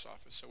Sheriff's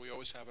Office. So we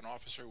always have an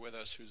officer with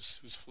us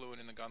who's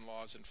fluent in the gun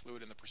laws and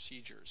fluent in the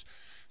procedures.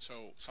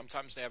 So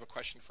sometimes they have a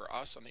question for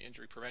us on the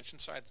injury prevention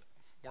side.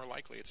 More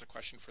likely it's a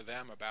question for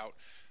them about,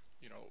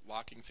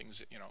 locking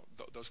things,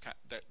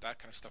 that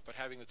kind of stuff. But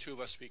having the two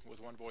of us speaking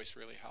with one voice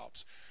really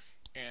helps.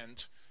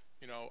 And,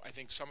 I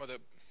think some of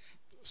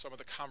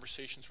the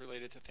conversations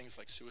related to things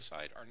like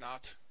suicide are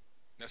not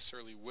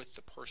necessarily with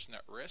the person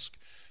at risk,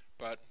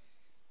 but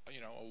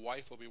a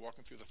wife will be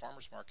walking through the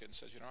farmer's market and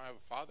says, I have a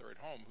father at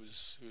home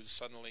who's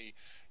suddenly,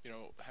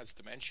 has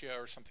dementia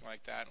or something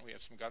like that, and we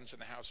have some guns in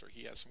the house, or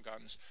he has some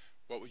guns.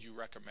 What would you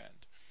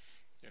recommend?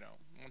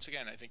 Once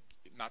again, I think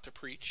not to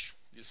preach.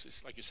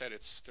 It's like you said,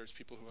 there's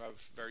people who have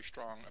very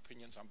strong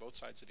opinions on both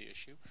sides of the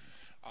issue.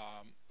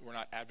 We're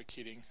not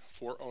advocating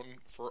for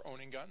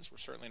owning guns. We're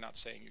certainly not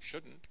saying you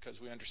shouldn't,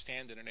 because we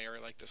understand in an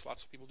area like this,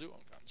 lots of people do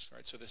own guns,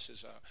 right? So this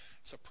is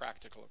it's a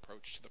practical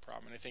approach to the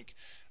problem. And I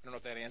don't know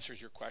if that answers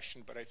your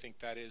question, but I think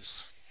that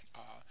is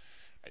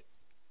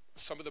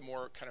some of the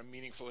more kind of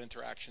meaningful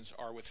interactions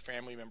are with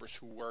family members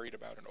who worried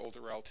about an older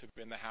relative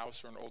in the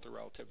house or an older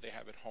relative they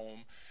have at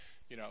home.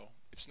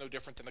 It's no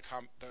different than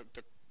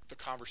the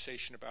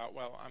conversation about,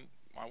 well,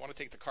 I want to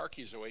take the car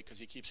keys away because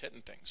he keeps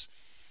hitting things,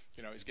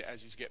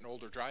 as he's getting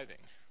older driving.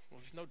 Well,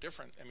 it's no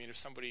different. I mean, if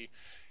somebody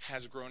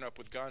has grown up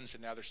with guns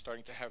and now they're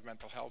starting to have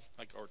mental health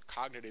or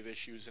cognitive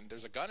issues, and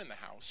there's a gun in the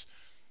house,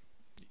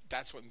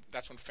 that's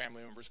when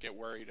family members get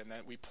worried, and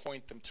then we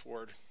point them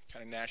toward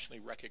kind of nationally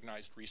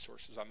recognized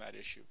resources on that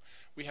issue.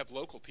 We have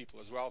local people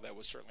as well that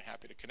we're certainly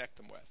happy to connect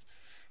them with,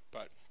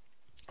 but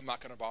I'm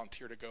not going to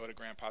volunteer to go to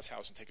Grandpa's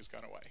house and take his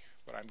gun away.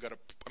 But I'm going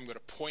to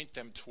point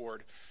them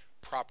toward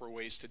proper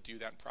ways to do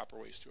that and proper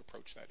ways to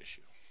approach that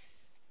issue.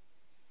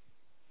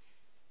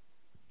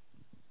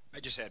 I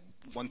just had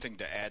one thing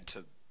to add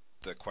to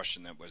the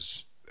question that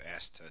was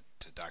asked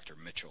to Dr.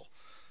 Mitchell.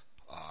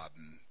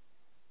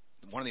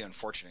 One of the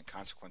unfortunate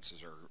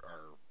consequences or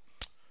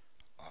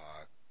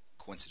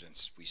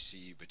coincidence we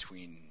see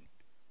between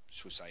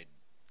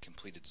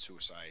completed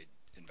suicide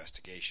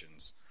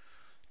investigations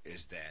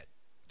is that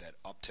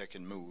uptick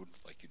in mood,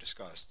 like you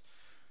discussed.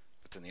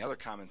 But then the other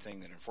common thing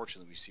that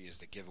unfortunately we see is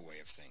the giveaway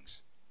of things.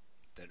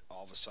 That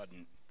all of a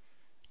sudden,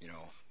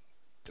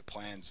 the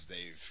plans,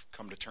 they've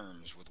come to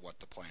terms with what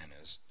the plan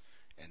is.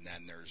 And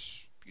then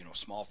there's,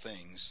 small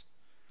things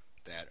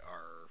that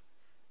are,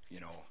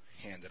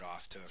 handed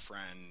off to a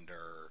friend,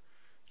 or,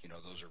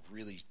 those are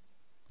really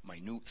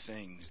minute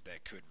things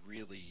that could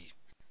really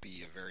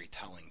be a very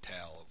telling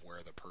tale of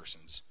where the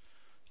person's,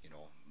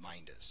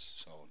 mind is.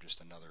 So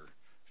just another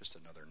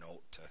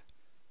note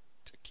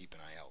to keep an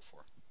eye out for.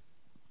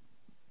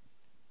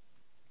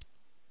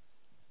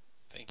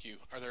 Thank you.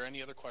 Are there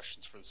any other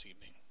questions for this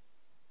evening?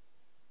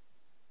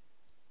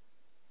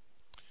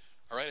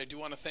 All right, I do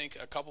want to thank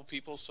a couple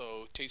people.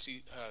 So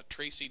Tracy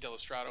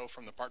Delastrato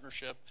from the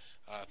partnership,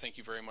 thank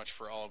you very much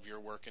for all of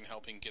your work in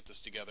helping get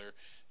this together.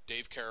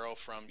 Dave Carroll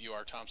from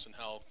UR Thompson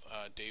Health.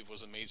 Dave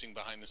was amazing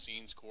behind the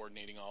scenes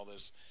coordinating all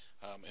this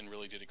and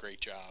really did a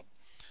great job.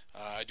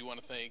 I do want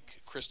to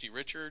thank Christy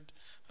Richard,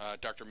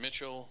 Dr.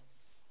 Mitchell,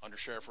 Under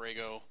Sheriff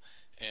Rago,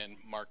 and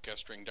Mark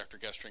Gestring, Dr.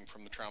 Gestring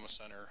from the Trauma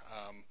Center.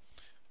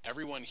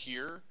 Everyone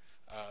here,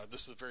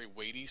 this is a very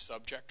weighty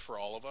subject for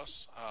all of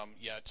us,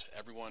 yet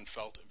everyone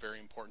felt it very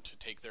important to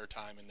take their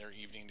time in their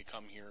evening to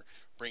come here,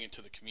 bring it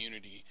to the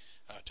community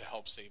to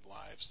help save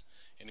lives.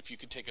 And if you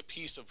could take a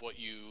piece of what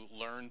you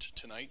learned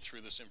tonight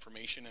through this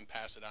information and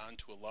pass it on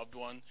to a loved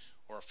one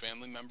or a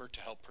family member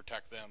to help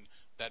protect them,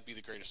 that'd be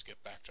the greatest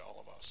gift back to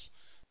all of us.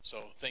 So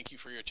thank you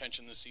for your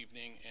attention this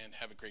evening, and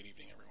have a great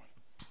evening, everyone.